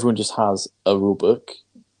mean, everyone just has a rule book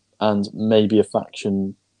and maybe a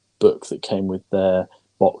faction book that came with their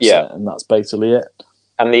box set, and that's basically it.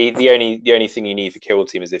 And the only thing you need for Kill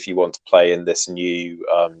Team is if you want to play in this new,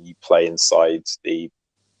 you play inside the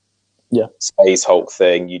Space Hulk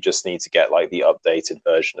thing. You just need to get like the updated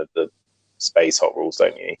version of the Space Hulk rules,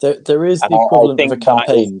 don't you? There is the equivalent of a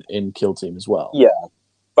campaign in Kill Team as well. Yeah,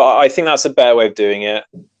 but I think that's a better way of doing it.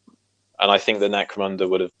 And I think the Necromunda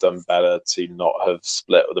would have done better to not have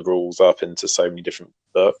split the rules up into so many different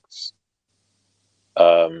books.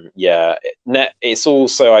 It's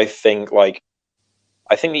also, I think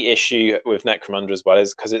the issue with Necromunda as well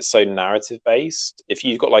is because it's so narrative based. If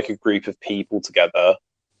you've got like a group of people together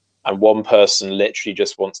and one person literally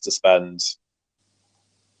just wants to spend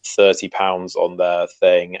 £30 on their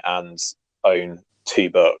thing and own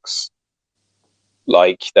 2 books,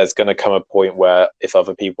 like there's going to come a point where if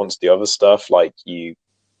other people want to do other stuff, like you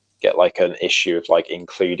get like an issue of like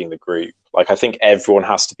including the group. Like I think everyone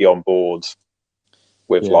has to be on board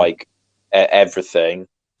with like everything,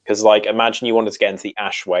 because like imagine you wanted to get into the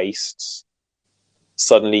Ash Wastes,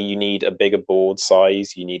 suddenly you need a bigger board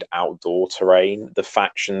size, you need outdoor terrain. The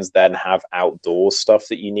factions then have outdoor stuff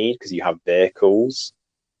that you need because you have vehicles,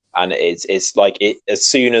 and it's like as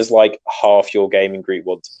soon as like half your gaming group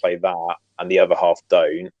want to play that and the other half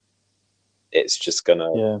don't, it's just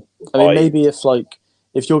gonna I mean, maybe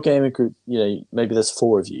if your gaming group, maybe there's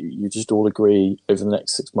 4 of you, you just all agree over the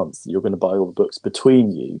next 6 months that you're going to buy all the books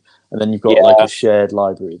between you, and then you've got like a shared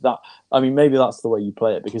library. Maybe that's the way you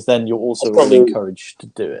play it, because then you're also really encouraged to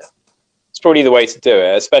do it. It's probably the way to do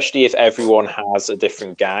it, especially if everyone has a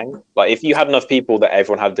different gang. Like if you had enough people that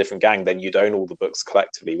everyone had a different gang, then you'd own all the books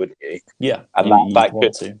collectively, wouldn't you? Yeah, and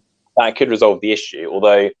that could resolve the issue.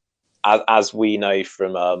 Although, as we know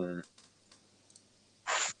from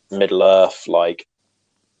Middle Earth, like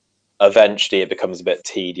eventually it becomes a bit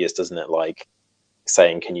tedious, doesn't it? Like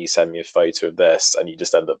saying, "Can you send me a photo of this?" and you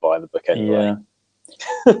just end up buying the book anyway.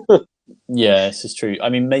 Yeah. Yeah, this is true. I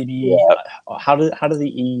mean, maybe how do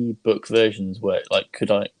the e-book versions work? Like,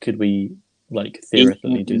 could we like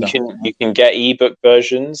theoretically do that? You can get e-book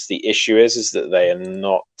versions. The issue is that they are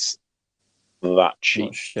not that cheap.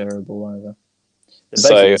 Not shareable either.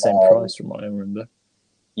 They're basically the same price from what I remember.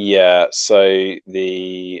 Yeah. So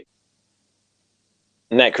the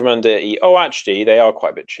Necromunda actually, they are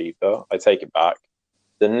quite a bit cheaper. I take it back.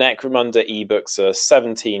 The Necromunda ebooks are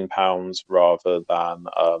 £17 rather than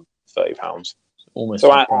 £30. Almost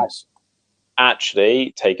the price.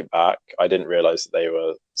 Actually, take it back. I didn't realise that they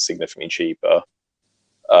were significantly cheaper.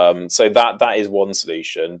 So that is one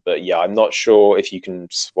solution. But yeah, I'm not sure if you can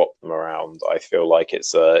swap them around. I feel like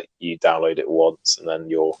it's you download it once and then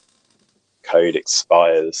your code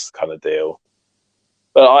expires kind of deal.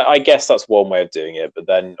 But I guess that's one way of doing it. But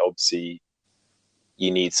then obviously you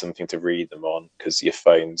need something to read them on, because your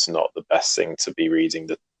phone's not the best thing to be reading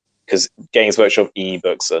because Games Workshop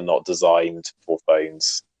ebooks are not designed for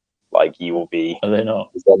phones. Like you will be, are they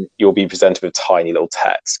not? You'll be presented with tiny little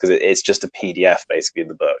text because it's just a PDF basically in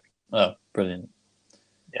the book. Oh, brilliant!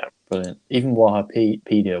 Yeah, brilliant. Even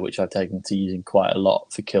Warhammerpedia, which I've taken to using quite a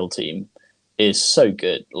lot for Kill Team, is so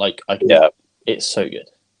good. Like it's so good.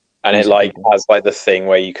 And it like has like the thing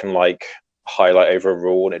where you can like highlight over a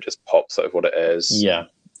rule and it just pops up what it is. Yeah,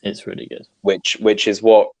 it's really good. Which is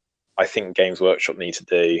what I think Games Workshop need to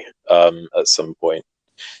do at some point.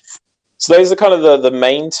 So those are kind of the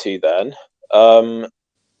main two then.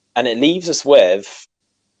 And it leaves us with,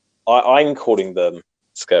 I'm calling them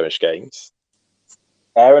skirmish games,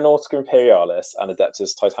 Aeronautica Imperialis and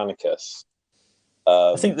Adeptus Titanicus.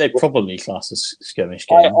 I think they probably class as skirmish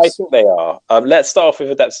games. I think they are. Let's start off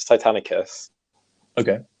with Adeptus Titanicus.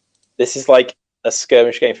 Okay. This is like a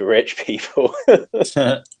skirmish game for rich people.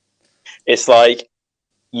 It's like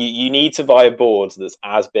you need to buy a board that's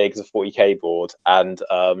as big as a 40k board, and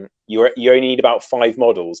you only need about 5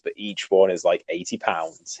 models, but each one is like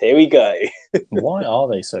 £80. Here we go. Why are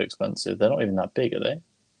they so expensive? They're not even that big, are they?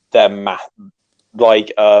 They're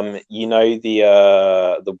like you know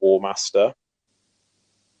the War Master.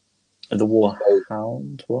 The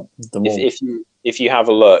Warhound? What? If you have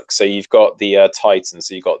a look, so you've got the Titan,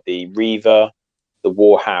 so you've got the Reaver, the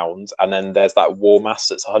Warhound, and then there's that War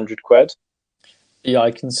Master that's £100. Yeah,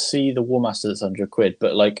 I can see the War Master that's £100,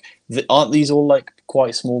 but like, aren't these all like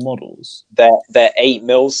quite small models? They're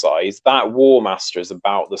 8mm size. That War Master is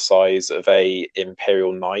about the size of a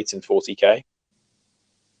Imperial Knight in 40k.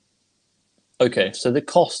 Okay, so the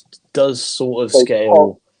cost does sort of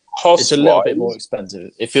scale. It's a little bit more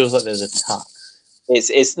expensive. It feels like there's a tax.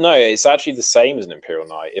 It's actually the same as an Imperial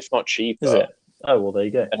Knight, if not cheaper. Is it? Oh, well, there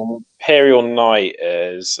you go. An Imperial Knight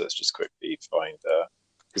is, let's just quickly find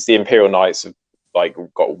because the Imperial Knights have like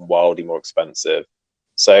got wildly more expensive.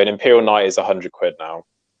 So an Imperial Knight is £100 now.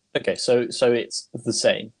 Okay, so it's the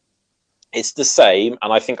same. It's the same,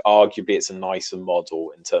 and I think arguably it's a nicer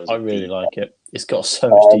model in terms of. I really like it. It's got so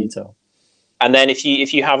much detail. And then if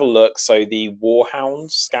you have a look, so the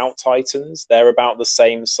Warhound Scout Titans, they're about the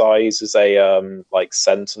same size as a like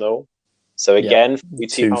Sentinel. So again,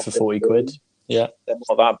 2 for £40. Yeah, they're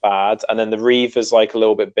not that bad. And then the Reaver's like a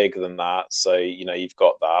little bit bigger than that. So you've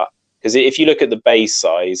got that. Because if you look at the base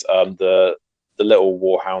size, the little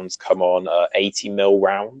Warhounds come on 80mm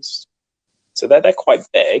rounds, so they're quite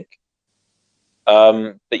big.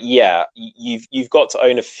 But yeah, you've got to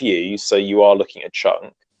own a few, so you are looking at a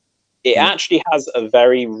chunk. It actually has a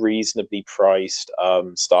very reasonably priced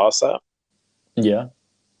star set. Yeah.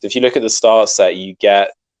 So if you look at the star set, you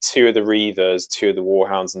get 2 of the Reavers, 2 of the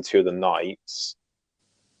Warhounds, and 2 of the Knights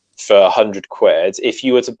for £100. If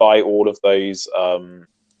you were to buy all of those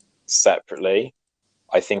separately,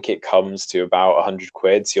 I think it comes to about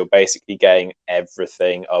 £100. So you're basically getting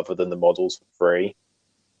everything other than the models for free,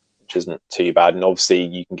 which isn't too bad. And obviously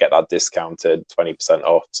you can get that discounted 20%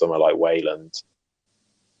 off somewhere like Wayland.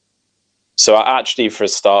 So actually, for a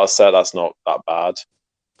starter set, that's not that bad.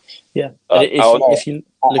 Yeah. If you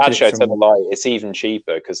look actually, at it from... I tell a lie, it's even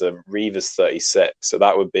cheaper because Reaver's 36, so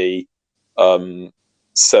that would be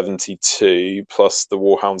 72 plus the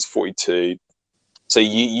Warhound's 42. So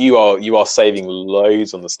you are saving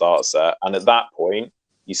loads on the starter set, and at that point,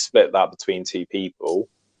 you split that between 2 people.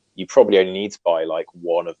 You probably only need to buy like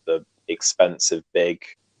one of the expensive big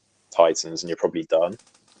Titans, and you're probably done.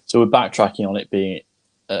 So we're backtracking on it being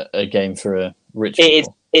a game for rich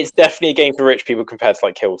people. It's definitely a game for rich people compared to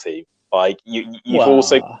like Kill Team. Like you've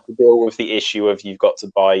also got to deal with the issue of you've got to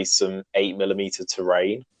buy some 8mm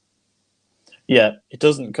terrain. Yeah, it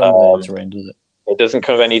doesn't come with any terrain, does it? It doesn't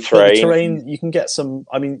come with any terrain. But the terrain, you can get some.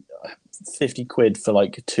 I mean, £50 for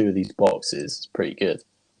like 2 of these boxes is pretty good.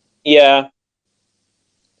 Yeah.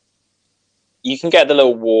 You can get the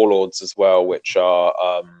little warlords as well, which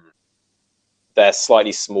are they're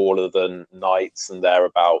slightly smaller than knights, and they're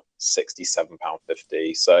about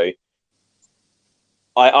 £67.50. So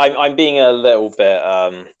I'm being a little bit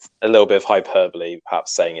of hyperbole,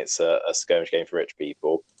 perhaps saying it's a skirmish game for rich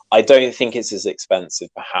people. I don't think it's as expensive,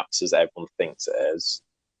 perhaps, as everyone thinks it is,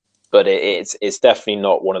 but it's definitely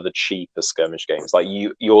not one of the cheaper skirmish games. Like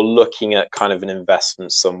you're looking at kind of an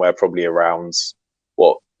investment somewhere probably around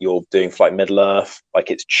what you're doing for like Middle Earth. Like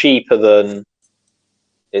it's cheaper than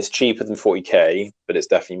 40k, but it's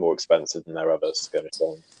definitely more expensive than their other skirmish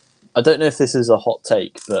games. I don't know if this is a hot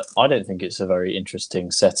take, but I don't think it's a very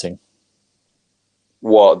interesting setting.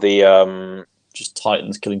 What the just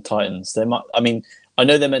Titans killing Titans? They might. I mean, I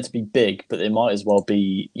know they're meant to be big, but they might as well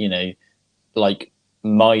be, like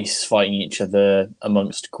mice fighting each other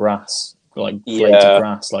amongst grass, like blades of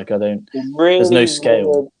grass. Like I don't. There's no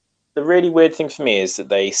scale. The really weird thing for me is that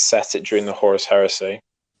they set it during the Horus Heresy.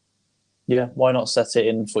 Yeah, why not set it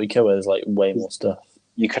in 40k where there's like way more stuff?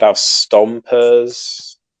 You could have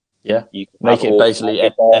stompers. Yeah, you make it basically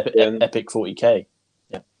epic 40k.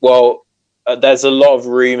 Yeah. Well, there's a lot of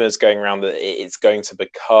rumors going around that it's going to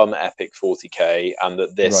become epic 40k, and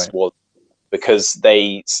that this was because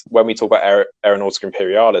when we talk about Aeronautica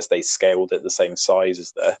Imperialis, they scaled it the same size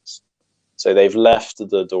as this. so they've left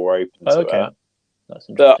the door open to it. That's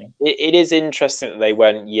But interesting. it is interesting that they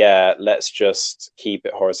went, yeah, let's just keep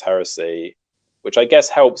it Horus Heresy, which I guess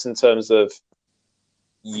helps in terms of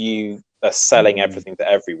you are selling everything to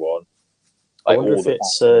everyone. I Like wonder all if the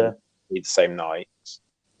it's the same night.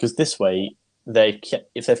 because this way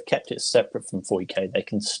if they've kept it separate from 40k, they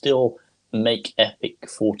can still make Epic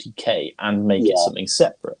 40k and make it something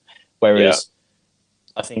separate. Whereas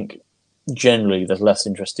I think generally there's less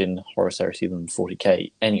interest in Horus Heresy than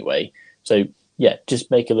 40k anyway. So yeah, just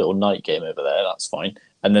make a little night game over there. That's fine.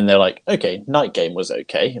 And then they're like, okay, night game was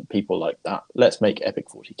okay, and people like that. Let's make Epic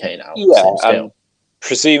 40k now. Same scale.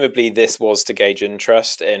 Presumably this was to gauge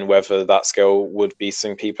interest in whether that scale would be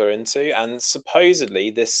something people are into. And supposedly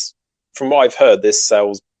this, from what I've heard, this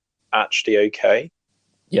sells actually okay.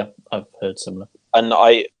 Yeah, I've heard similar. And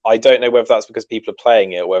I don't know whether that's because people are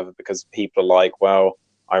playing it or whether because people are like, well,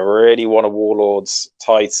 I really want a Warlords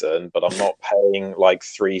Titan, but I'm not paying like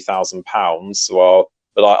 £3,000. Well,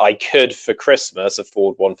 but I could for Christmas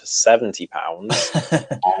afford one for £70.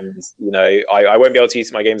 And I won't be able to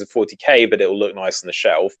use my games at 40k, but it'll look nice on the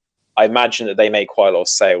shelf. I imagine that they make quite a lot of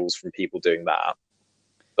sales from people doing that.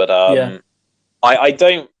 But I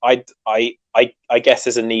guess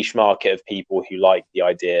there's a niche market of people who like the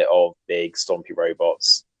idea of big stompy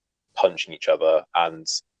robots punching each other. And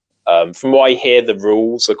from what I hear, the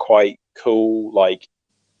rules are quite cool. Like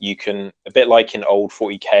you can, a bit like in old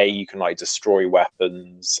 40k, you can like destroy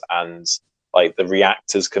weapons and like the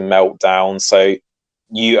reactors can melt down. So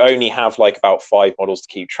you only have like about 5 models to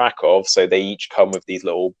keep track of. So they each come with these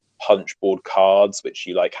little punch board cards, which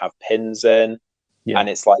you like have pins in. Yeah. And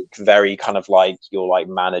it's like very kind of like you're like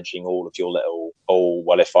managing all of your little,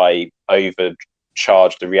 if I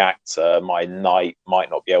overcharge the reactor, my knight might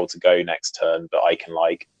not be able to go next turn, but I can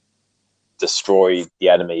like destroy the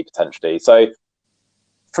enemy potentially. So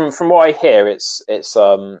from what I hear, it's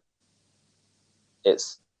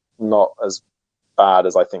not as bad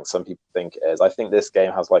as I think some people think it is. I think this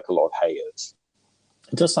game has like a lot of haters.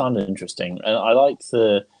 It does sound interesting, and I like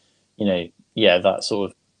the, that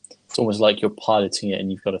sort of. It's almost like you're piloting it, and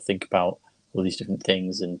you've got to think about all these different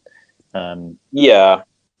things. And it's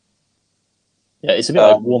a bit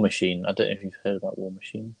like War Machine. I don't know if you've heard about War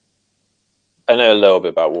Machine. I know a little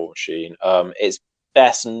bit about War Machine. It's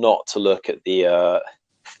best not to look at the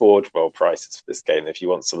Forge World prices for this game if you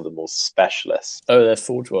want some of the more specialists. Oh, they're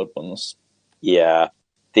Forge World ones. Yeah,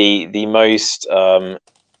 the most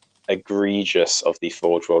egregious of the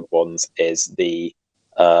Forge World ones is the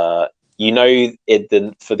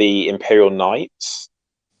for the Imperial Knights,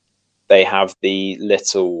 they have the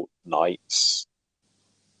little knights,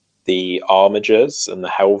 the Armigers and the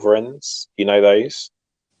Helverins. You know those?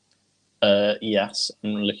 Yes,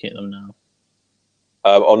 I'm looking at them now.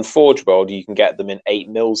 On Forge World, you can get them in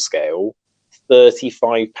 8mm scale,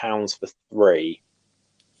 £35 for 3.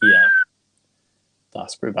 Yeah,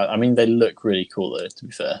 that's pretty bad. I mean, they look really cool though. To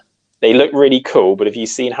be fair, they look really cool. But have you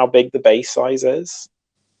seen how big the base size is?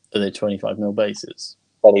 Are they 25mm bases?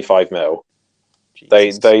 25mm.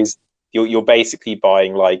 Those you're basically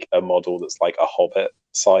buying like a model that's like a Hobbit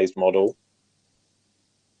sized model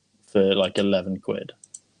for like 11 quid.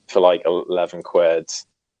 For like 11 quid,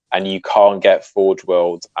 and you can't get Forge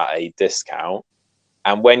World at a discount.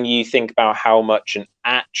 And when you think about how much an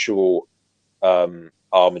actual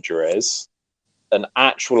armiger is, an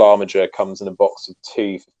actual armiger comes in a box of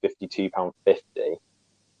 2 for £52.50.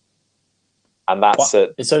 And that's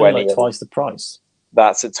at it's only like twice the price.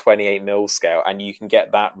 That's at 28mm scale, and you can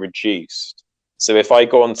get that reduced. So if I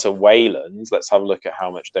go on to Wayland, let's have a look at how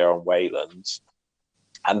much they're on Wayland.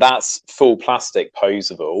 And that's full plastic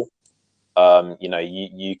posable.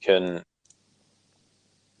 You can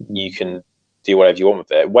do whatever you want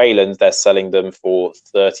with it. Wayland, they're selling them for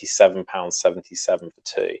 £37.77 for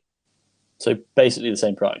 2. So basically the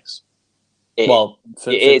same price. It's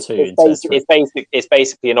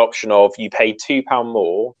basically an option of you pay £2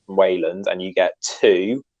 more from Wayland and you get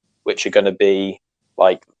 2, which are going to be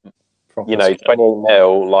like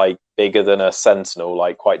 28mm, like bigger than a Sentinel,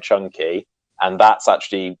 like quite chunky. And that's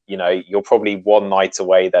actually, you're probably one night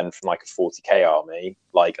away then from like a 40k army,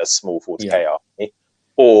 like a small 40k army.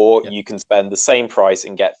 Or you can spend the same price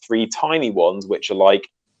and get 3 tiny ones, which are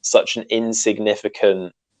like such an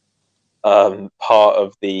insignificant part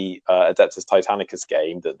of the Adeptus Titanicus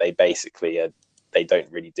game that they basically they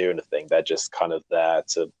don't really do anything. They're just kind of there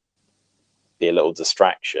to be a little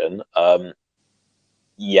distraction.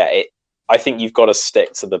 I think you've got to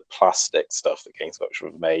stick to the plastic stuff that Games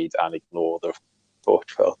Workshop have made and ignore the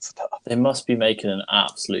Forge World stuff. They must be making an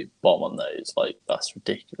absolute bomb on those. Like, that's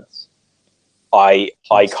ridiculous. I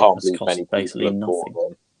can't believe many people have bought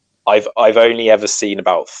them. I've only ever seen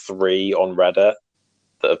about 3 on Reddit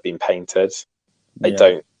that have been painted.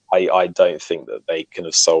 Yeah. I don't think that they can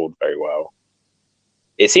have sold very well.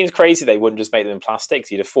 It seems crazy they wouldn't just make them in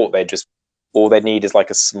plastics. You'd have thought they'd just, all they need is like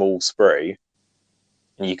a small sprue,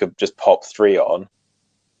 and you could just pop 3 on,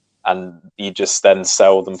 and you just then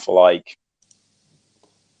sell them for like,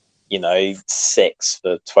 you know, 6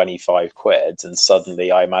 for 25 quid, and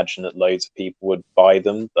suddenly I imagine that loads of people would buy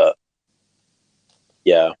them. But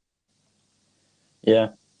yeah,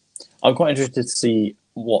 I'm quite interested to see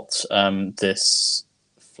what this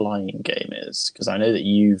flying game is, because I know that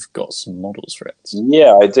you've got some models for it.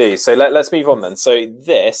 yeah, I do. So let's move on then. So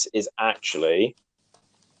this is actually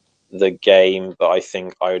the game that I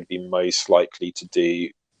think I would be most likely to do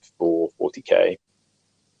for 40k.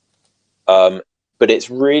 But it's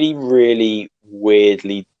really, really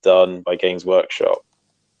weirdly done by Games Workshop.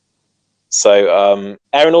 So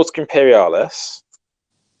Aeronautica Imperialis,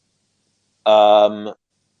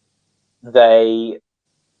 they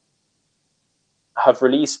have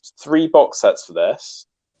released 3 box sets for this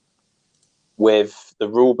with the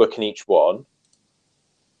rulebook in each one,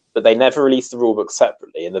 but they never released the rulebook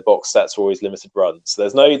separately, and the box sets are always limited runs. So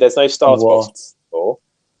there's no starter box before.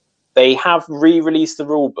 They have re-released the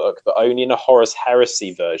rulebook, but only in a Horus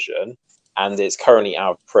Heresy version, and it's currently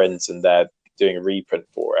out of print, and they're doing a reprint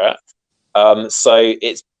for it. So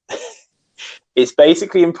it's it's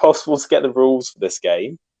basically impossible to get the rules for this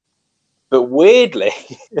game. But weirdly,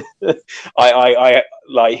 I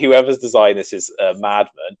like whoever's designed this is a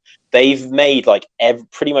madman. They've made like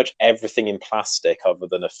pretty much everything in plastic other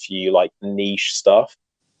than a few like niche stuff.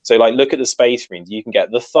 So like, look at the Space Marines. You can get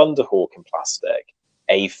the Thunderhawk in plastic,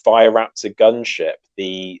 a Fire Raptor gunship,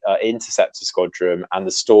 the Interceptor Squadron, and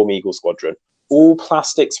the Storm Eagle Squadron, all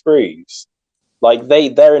plastic sprues. Like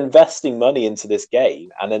they're investing money into this game,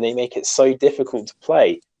 and then they make it so difficult to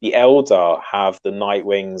play. The Eldar have the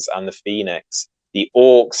Nightwings and the Phoenix. The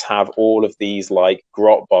Orcs have all of these like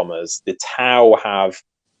grot bombers. The Tau have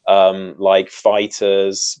like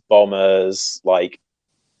fighters, bombers. Like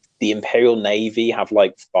the Imperial Navy have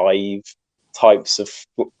like 5 types of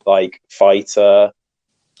like fighter.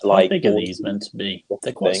 How big are these meant to be?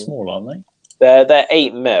 They're quite small, aren't they? They're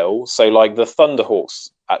 8 mil. So like the Thunderhawks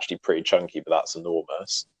actually pretty chunky, but that's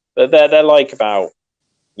enormous. But they're like about,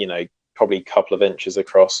 you know, probably a couple of inches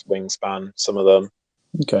across wingspan. Some of them.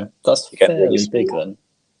 Okay, that's fairly big then.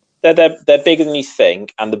 They're bigger than you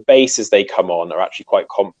think, and the bases they come on are actually quite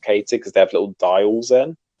complicated because they have little dials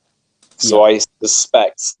in. So I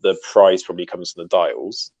suspect the price probably comes from the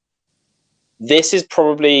dials. This is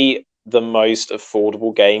probably the most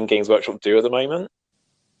affordable game Games Workshop do at the moment.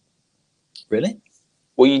 Really?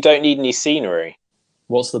 Well, you don't need any scenery.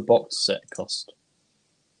 What's the box set cost?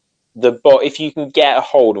 If you can get a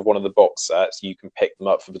hold of one of the box sets, you can pick them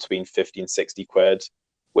up for between 50 and 60 quid,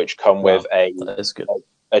 which come with a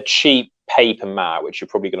cheap paper mat, which you're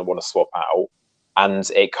probably going to want to swap out, and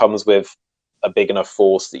it comes with a big enough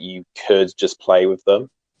force that you could just play with them.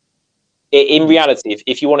 In reality,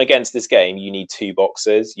 if you want to get into this game, you need 2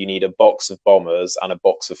 boxes. You need a box of bombers and a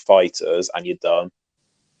box of fighters, and you're done.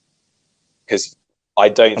 Because I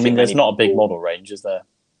mean, there's not a big model range, is there?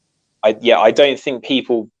 I don't think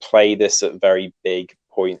people play this at very big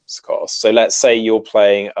points cost. So let's say you're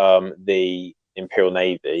playing the Imperial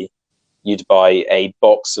Navy, you'd buy a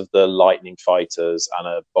box of the Lightning fighters and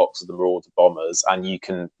a box of the Marauder bombers, and you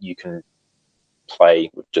can play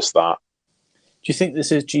with just that. Do you think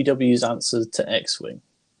this is GW's answer to X-Wing?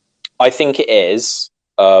 I think it is.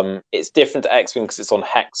 It's different to X-Wing because it's on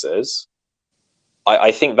hexes.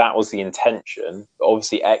 I think that was the intention. But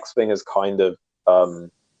obviously, X-Wing has kind of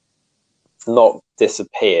not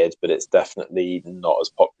disappeared, but it's definitely not as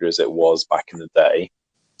popular as it was back in the day.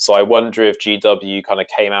 So I wonder if GW kind of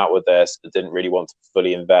came out with this but didn't really want to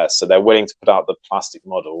fully invest. So they're willing to put out the plastic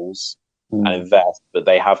models and invest, but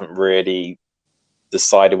they haven't really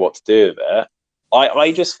decided what to do with it.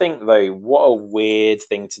 I just think, though, what a weird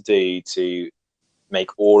thing to do to make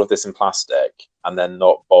all of this in plastic and then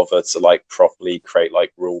not bother to like properly create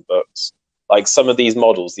like rule books. Like some of these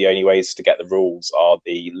models, the only ways to get the rules are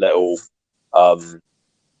the little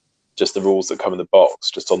just the rules that come in the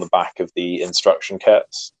box, just on the back of the instruction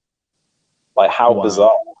kits. Like, how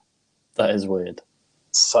bizarre. That is weird.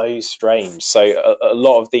 So strange. So a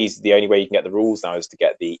lot of these, the only way you can get the rules now is to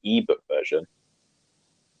get the ebook version.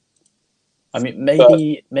 I mean,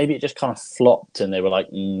 maybe it just kind of flopped and they were like,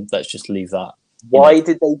 let's just leave that. Why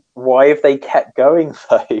have they kept going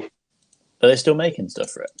though? Are they still making stuff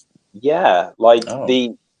for it? Yeah, like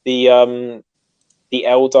the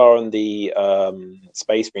Eldar and the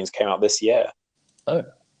Space Marines came out this year. Oh,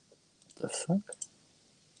 the fuck!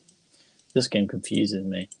 This game confuses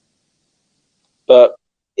me. But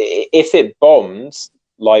if it bombed,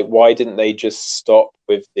 like, why didn't they just stop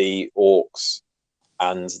with the orcs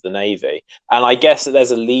and the navy? And I guess that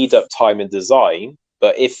there's a lead up time in design,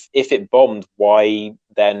 but if it bombed, why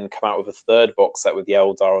then come out with a third box set with the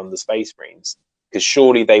Eldar and the Space Marines? Because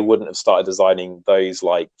surely they wouldn't have started designing those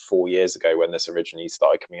like 4 years ago when this originally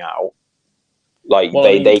started coming out. Like, Well,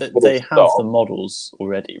 they have the models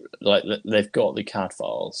already. Like, they've got the CAD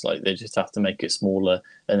files. Like, they just have to make it smaller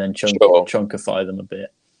and then chunkify them a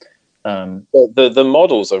bit. But the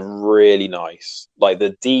models are really nice. Like, the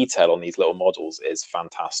detail on these little models is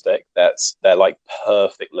fantastic. They're like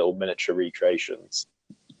perfect little miniature recreations.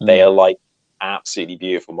 They are like absolutely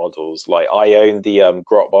beautiful models. Like, I own the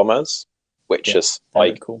Grot bombers, which is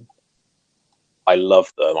like cool. I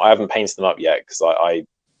love them. I haven't painted them up yet because I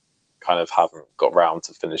kind of haven't got round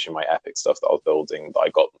to finishing my epic stuff that I was building that I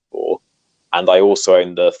got them for. And I also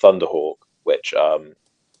own the Thunderhawk, which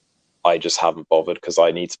I just haven't bothered because I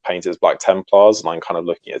need to paint it as Black Templars, and I'm kind of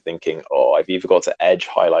looking at thinking, oh, I've either got to edge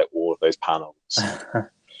highlight all of those panels,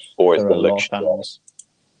 or it's going to look shit,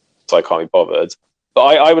 so I can't be bothered.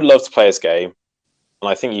 But I would love to play this game, and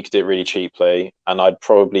I think you could do it really cheaply, and I'd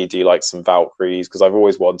probably do like some Valkyries, because I've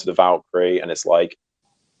always wanted a Valkyrie, and it's like,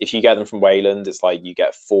 if you get them from Wayland, it's like you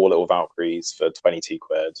get 4 little Valkyries for 22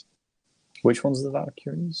 quid. Which ones are the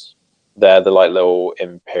Valkyries? They're the like little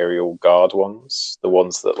Imperial Guard ones, the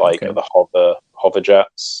ones that like are the hover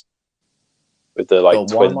jets with the like.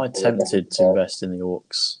 Why am I tempted to invest in the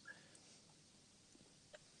orcs?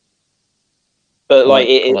 But like,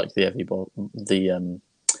 I like the heavy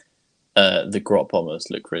the Grot bombers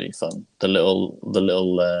look really fun. The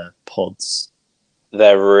little pods.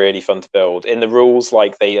 They're really fun to build. In the rules,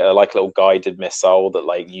 like, they are like a little guided missile that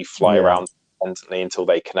like you fly around constantly until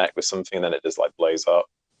they connect with something, and then it just like blows up.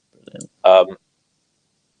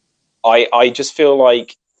 I just feel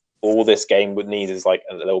like all this game would need is like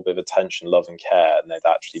a little bit of attention, love, and care, and they'd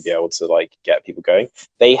actually be able to like get people going.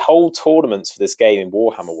 They hold tournaments for this game in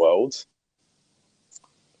Warhammer World.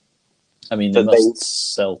 I mean, they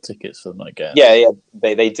must sell tickets for them, I guess. Yeah,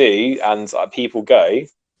 they do, and people go.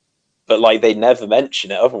 But like, they never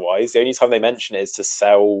mention it otherwise. The only time they mention it is to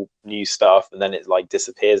sell new stuff, and then it like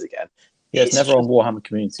disappears again. Yeah, it's never on Warhammer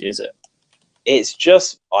Community, is it? It's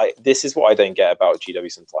just, this is what I don't get about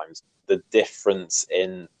GW sometimes, the difference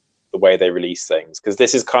in the way they release things. Because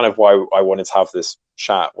this is kind of why I wanted to have this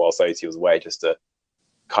chat whilst OT was away, just to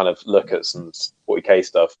kind of look at some 40k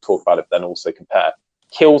stuff, talk about it, but then also compare.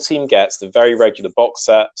 Kill Team gets the very regular box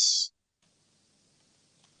sets.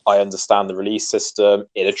 I understand the release system.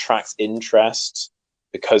 It attracts interest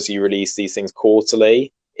because you release these things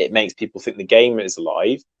quarterly. It makes people think the game is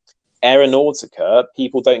alive. Aeronautica,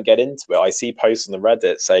 people don't get into it. I see posts on the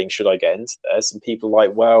Reddit saying, should I get into this? And people are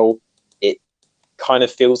like, well, it kind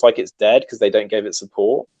of feels like it's dead because they don't give it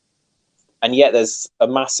support. And yet there's a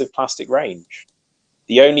massive plastic range.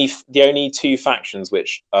 The only 2 factions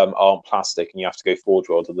which aren't plastic and you have to go Forge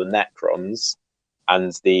World are the Necrons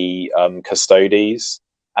and the Custodes.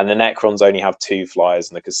 And the Necrons only have 2 flyers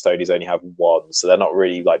and the Custodes only have 1. So they're not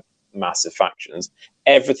really like massive factions.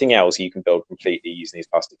 Everything else you can build completely using these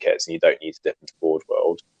plastic kits, and you don't need to dip into Forge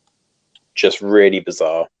World. Just really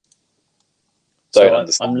bizarre. Don't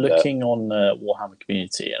understand. I'm looking on Warhammer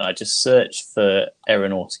Community, and I just searched for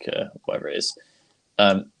Aeronautica, whatever it is.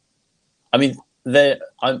 I mean,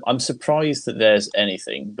 I'm surprised that there's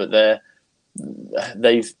anything, but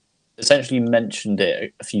they've essentially mentioned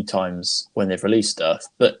it a few times when they've released stuff,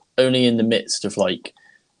 but only in the midst of like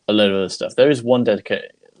a load of other stuff. There is one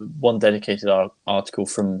dedicated article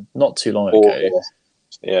from not too long ago,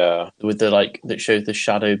 with the like that shows the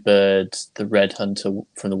Shadow Bird, the Red Hunter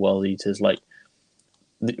from the World Eaters, like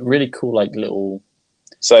really cool, like little.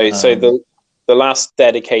 So the last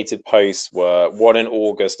dedicated posts were one in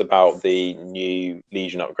August about the new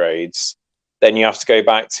Legion upgrades. Then you have to go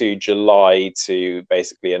back to July to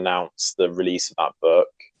basically announce the release of that book.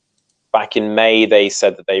 Back in May, they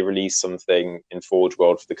said that they released something in Forge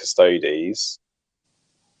World for the Custodes.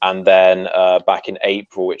 And then back in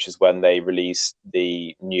April, which is when they released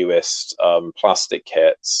the newest plastic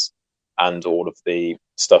kits and all of the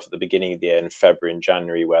stuff at the beginning of the year in February and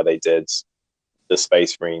January, where they did the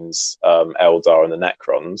Space Marines, Eldar, and the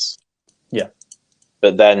Necrons. Yeah.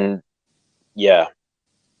 But then, yeah,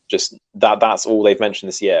 just that's all they've mentioned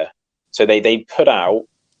this year. So they put out,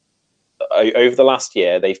 over the last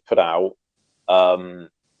year, they've put out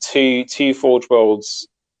two Forge Worlds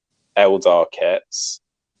Eldar kits,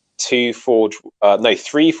 four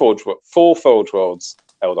Forge Worlds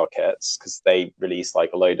Eldar kits, because they released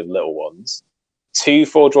like a load of little ones, 2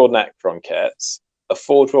 Forge World Necron kits, a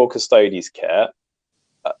Forge World Custodes kit.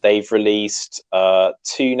 They've released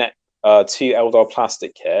two Eldar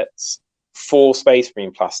plastic kits, 4 Space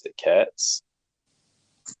Marine plastic kits,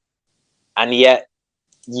 and yet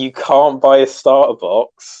you can't buy a starter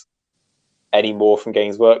box anymore from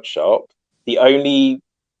Games Workshop. The only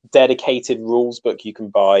dedicated rules book you can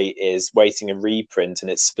buy is waiting a reprint, and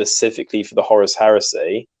it's specifically for the Horus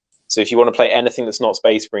Heresy. So if you want to play anything that's not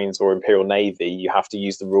Space Marines or Imperial Navy, you have to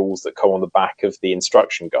use the rules that come on the back of the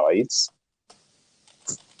instruction guides.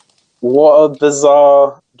 What a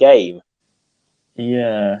bizarre game.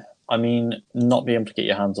 Yeah, I mean, not being able to get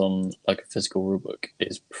your hands on like a physical rulebook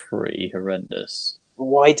is pretty horrendous.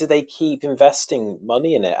 Why do they keep investing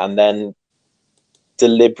money in it and then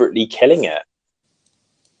deliberately killing it?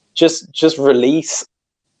 Just release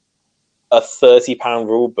a £30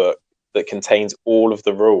 rulebook that contains all of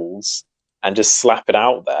the rules and just slap it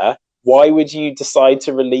out there. Why would you decide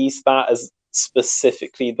to release that as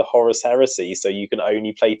specifically the Horus Heresy so you can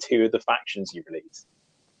only play 2 of the factions you release?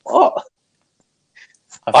 What?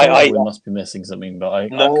 I feel like we must be missing something, but I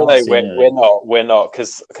can't see we're not,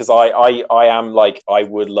 because I am like, I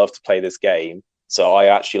would love to play this game, so I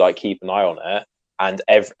actually like keep an eye on it, and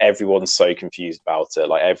everyone's so confused about it.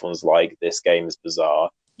 Like, everyone's like, this game is bizarre.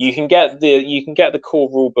 You can get the core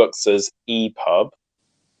rule books as EPUB,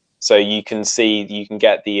 so you can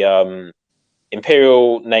get the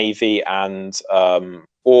Imperial Navy and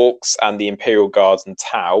Orcs and the Imperial Guards and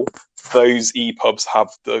Tau. Those EPUBs have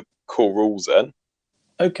the core rules in.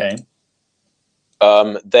 Okay.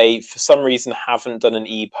 They, for some reason, haven't done an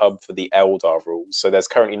EPUB for the Eldar rules, so there's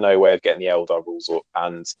currently no way of getting the Eldar rules,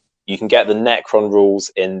 and you can get the Necron rules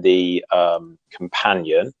in the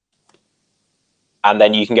Companion, and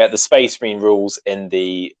then you can get the Space Marine rules in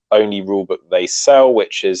the only rule book they sell,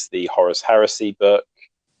 which is the Horus Heresy book.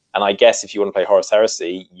 And I guess if you want to play Horus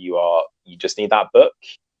Heresy, you just need that book.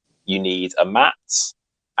 You need a mat,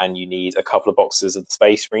 and you need a couple of boxes of the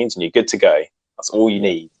Space Marines, and you're good to go. That's all you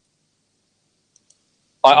need.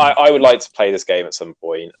 I would like to play this game at some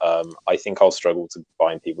point. I think I'll struggle to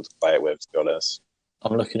find people to play it with, to be honest.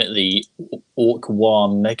 I'm looking at the Orc War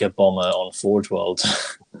Mega Bomber on Forge World.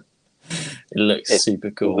 It looks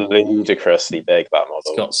super cool. Ludicrously big, that model.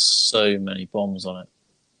 It's got so many bombs on it.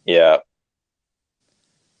 Yeah.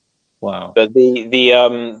 Wow. But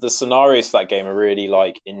the scenarios for that game are really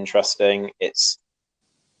like interesting. It's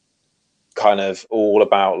kind of all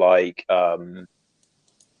about like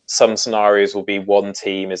some scenarios will be one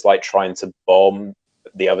team is like trying to bomb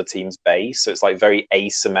the other team's base, so it's like very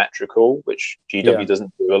asymmetrical, which GW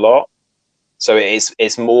doesn't do a lot. So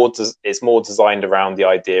it's more designed around the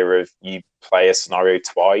idea of you play a scenario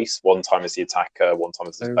twice. One time as the attacker, one time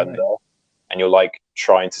as the defender, and you're like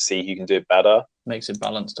trying to see who can do it better. Makes it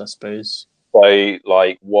balanced, I suppose. So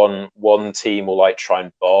like one team will like try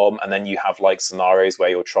and bomb, and then you have like scenarios where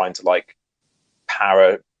you're trying to like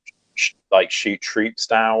shoot troops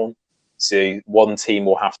down. So one team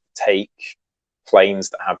will have to take planes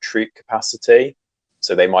that have troop capacity,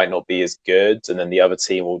 so they might not be as good, and then the other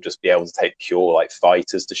team will just be able to take pure like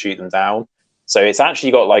fighters to shoot them down. So it's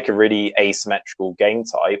actually got like a really asymmetrical game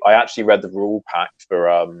type. I actually read the rule pack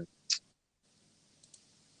for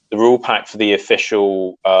the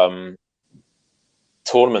official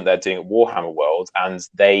tournament they're doing at Warhammer World, and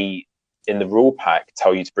they in the rule pack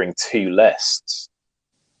tell you to bring 2 lists,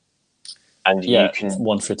 and you can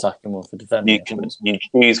one for attacking, one for defending. You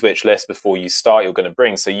choose which list before you start you're going to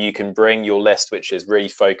bring. So you can bring your list which is really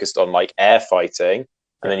focused on like air fighting,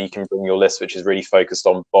 and then you can bring your list which is really focused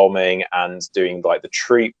on bombing and doing like the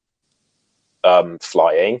troop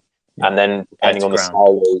flying, and then depending on the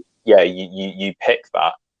style, you pick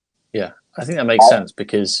that. Yeah, I think that makes sense,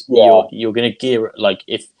 because you're going to gear, like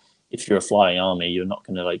if you're a flying army, you're not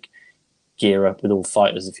going to like gear up with all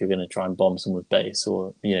fighters if you're going to try and bomb someone's base,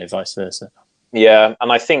 or vice versa. Yeah,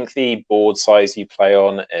 and I think the board size you play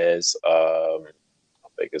on is how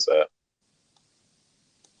big is it?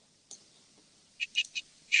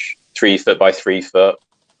 3 foot by 3 foot.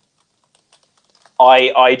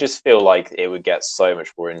 I just feel like it would get so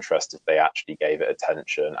much more interest if they actually gave it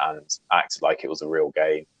attention and acted like it was a real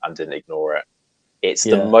game and didn't ignore it. It's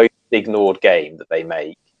the most ignored game that they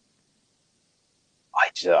make.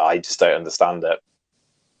 I just don't understand it.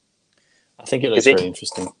 I think it looks very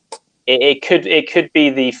interesting. It could be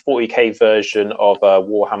the 40k version of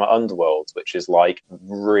Warhammer Underworld, which is like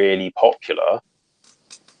really popular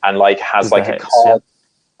and like has like a card,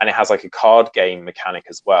 and it has like a card game mechanic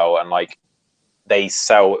as well, and like they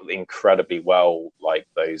sell incredibly well, like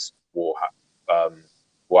those Warhammer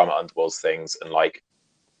Underworld things, and like,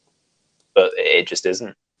 but it just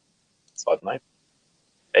isn't. So I don't know.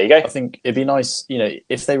 There you go. I think it'd be nice, you know,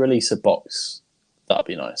 if they release a box, that'd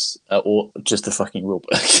be nice, or just a fucking rule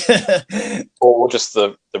book. Or just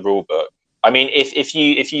the rule book. I mean, if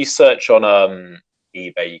you search on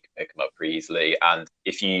eBay, you can pick them up pretty easily. And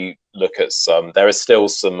if you look at there are still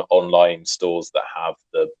some online stores that have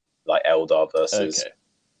the like Eldar versus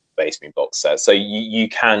Space Marine box set, so you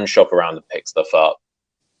can shop around and pick stuff up.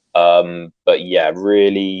 But yeah,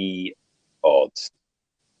 really odd.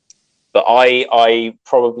 But I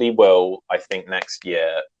probably will, I think, next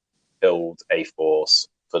year build a force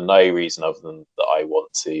for no reason other than that I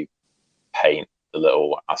want to paint the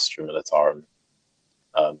little Astra Militarum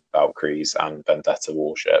Valkyries and Vendetta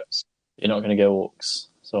warships. You're not going to go orcs,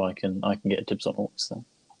 so I can get dibs on orcs then.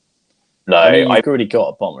 No, I mean, you've already got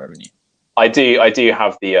a bomber, haven't you? I do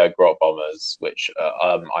have the Grot bombers, which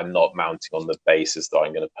I'm not mounting on the bases that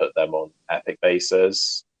I'm going to put them on epic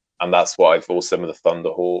bases, and that's what I've also with the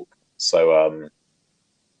Thunderhawk. So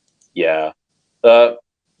yeah,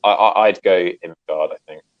 I'd go Imguard, I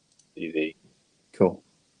think. Easy. Cool.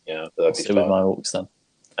 Yeah, I'll stick with my orcs then.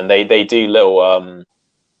 And they do little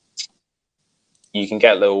you can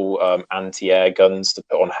get little anti-air guns to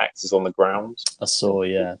put on hexes on the ground. I saw,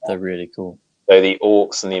 yeah, they're really cool. So the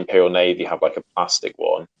Orcs and the Imperial Navy have like a plastic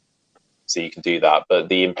one, so you can do that. But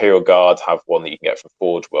the Imperial Guard have one that you can get from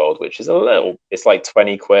Forge World, which is it's like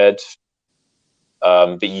 20 quid.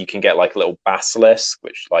 But you can get like a little Basilisk,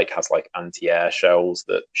 which like has like anti-air shells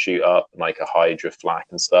that shoot up, and like a Hydra flak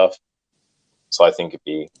and stuff. So I think it'd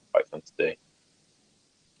be quite fun to do.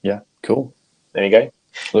 Yeah, cool. There you go.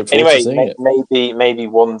 Anyway, maybe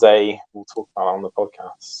one day we'll talk about it on the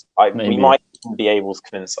podcast. We might be able to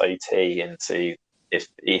convince OT into if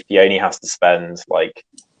he only has to spend like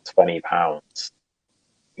 £20.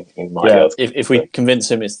 Yeah, if we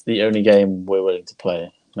convince him it's the only game we're willing to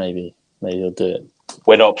play, maybe he'll do it.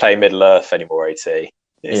 We're not playing Middle Earth anymore, OT.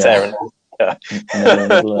 It's Aeronautica. No,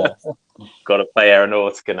 Middle Earth. Got to play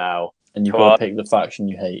Aeronautica now. And you've got to pick the faction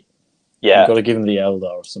you hate. Yeah, you've got to give him the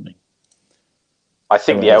Eldar or something. I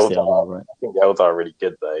think the Eldar, right? I think the Eldar are really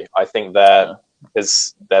good though. I think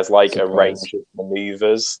there's like a range of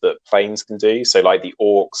maneuvers that planes can do. So like the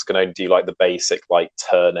Orcs can only do like the basic like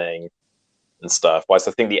turning and stuff. Whereas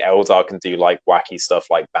I think the Eldar can do like wacky stuff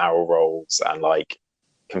like barrel rolls and like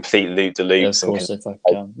complete loop de loops. Yeah, of course,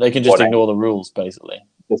 they can just ignore the rules basically.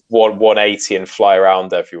 Just 180 and fly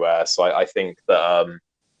around everywhere. So I think that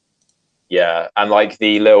yeah, and like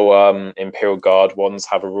the little Imperial Guard ones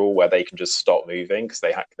have a rule where they can just stop moving because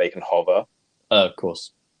they can hover. Of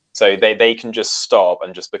course. So they can just stop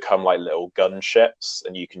and just become like little gunships,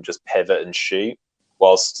 and you can just pivot and shoot.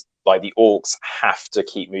 Whilst like the Orcs have to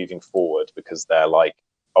keep moving forward because they're like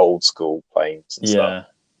old school planes. And stuff.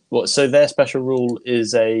 Well, so their special rule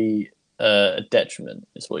is a detriment,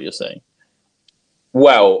 is what you're saying?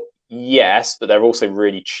 Well, yes, but they're also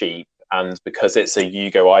really cheap, and because it's a you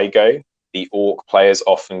go I go, the Orc players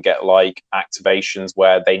often get like activations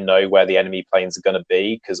where they know where the enemy planes are going to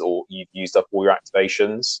be because you've used up all your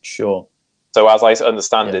activations. Sure. So as I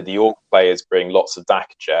understand it, the Orc players bring lots of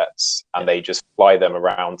DAC jets and they just fly them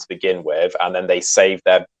around to begin with, and then they save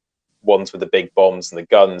their ones with the big bombs and the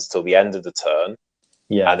guns till the end of the turn.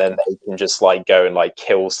 Yeah. And then they can just like go and like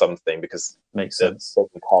kill something because makes sense.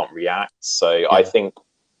 They can't react. So I think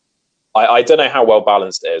I don't know how well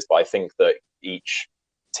balanced it is, but I think that each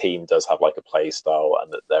team does have like a play style,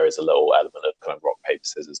 and that there is a little element of kind of rock paper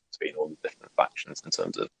scissors between all the different factions in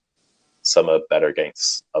terms of some are better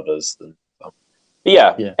against others than some. But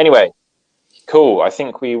yeah. Anyway, cool. I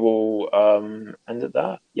think we will end at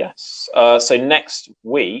that. Yes. So next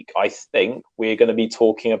week, I think we're going to be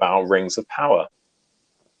talking about Rings of Power.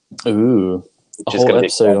 Ooh, a whole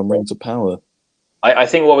episode on Rings of Power. I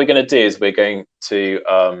think what we're going to do is we're going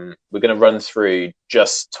to run through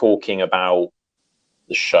just talking about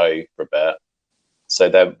the show for a bit. So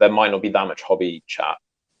there might not be that much hobby chat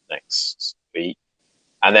next week.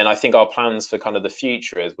 And then I think our plans for kind of the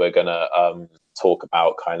future is we're going to talk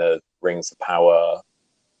about kind of Rings of Power,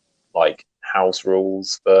 like house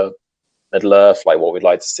rules for Middle Earth, like what we'd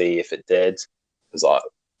like to see if it did. Because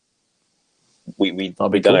we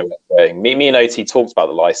don't know what we're doing. Me and OT talked about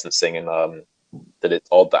the licensing and that it's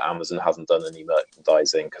odd that Amazon hasn't done any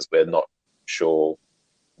merchandising because we're not sure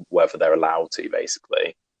whether they're allowed to,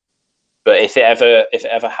 basically. But if it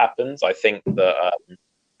ever happens, I think that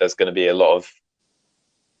there's going to be a lot of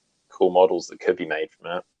cool models that could be made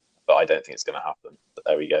from it, but I don't think it's going to happen. But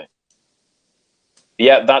there we go.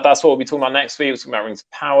 Yeah, that's what we'll be talking about next week. We're talking about Rings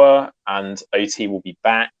of Power, and OT will be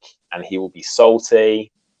back, and he will be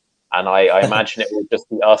salty, and I imagine it will just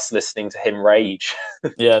be us listening to him rage.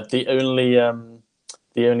 Yeah, the only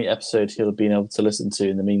The only episode he'll have been able to listen to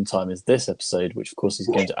in the meantime is this episode, which of course he's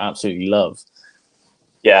going to absolutely love.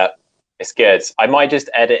 Yeah, it's good. I might just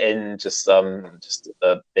edit in just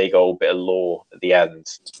a big old bit of lore at the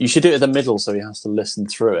end. You should do it at the middle so he has to listen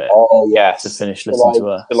through it. Oh yes, to finish listening to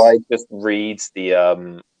us. Shall I just read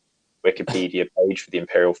the Wikipedia page for the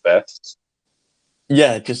Imperial Fist?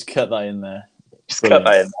 Yeah, just cut that in there. Just cut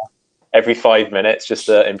that in there. Every 5 minutes, just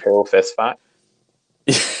an Imperial Fist fact.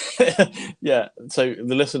 Yeah, so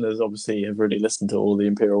the listeners obviously have really listened to all the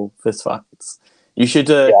Imperial Fist facts. You should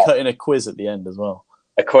cut in a quiz at the end as well.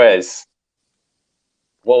 A quiz.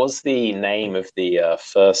 What was the name of the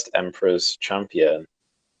first Emperor's champion?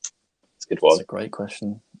 It's a good one. That's a great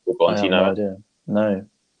question. Good one. Do you know? No idea. No.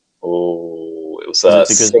 Oh, it was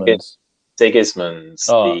Sigismund.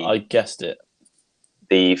 Oh, I guessed it.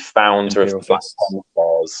 The founder Imperial of the Black Fists.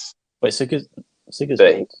 Templars. Wait,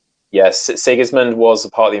 Sigismund? Yes, Sigismund was a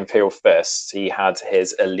part of the Imperial Fists. He had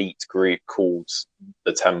his elite group called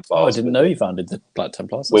the Templars. Oh, I didn't know he founded the Black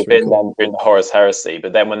Templars. That's Within really cool. the Horus Heresy,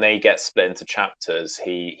 but then when they get split into chapters,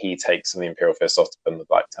 he takes some of the Imperial Fists off to become the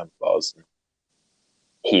Black Templars.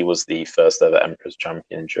 He was the first ever Emperor's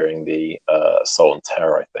champion during the Assault on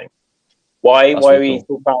Terror, I think. Why are we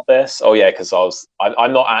talking about this? Oh yeah, because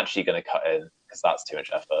I'm not actually going to cut in because that's too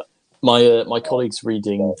much effort. My colleague's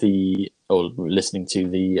reading listening to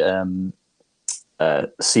the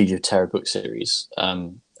Siege of Terror book series,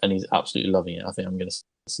 and he's absolutely loving it. I think I'm going to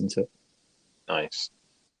listen to it. Nice.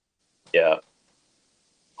 Yeah.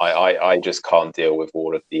 I just can't deal with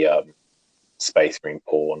all of the Space Marine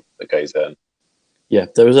porn that goes in. Yeah,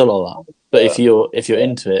 there is a lot of that. But if you're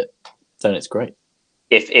into it, then it's great.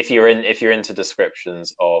 If you're into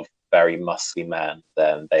descriptions of very muscly men,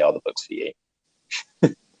 then they are the books for you.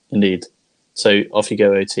 Indeed. So off you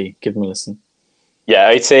go, OT. Give them a listen. Yeah,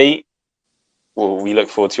 OT. Well, we look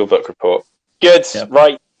forward to your book report. Good. Yep.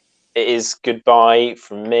 Right. It is goodbye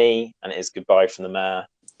from me, and it is goodbye from the mayor.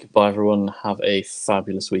 Goodbye, everyone. Have a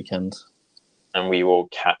fabulous weekend. And we will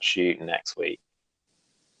catch you next week.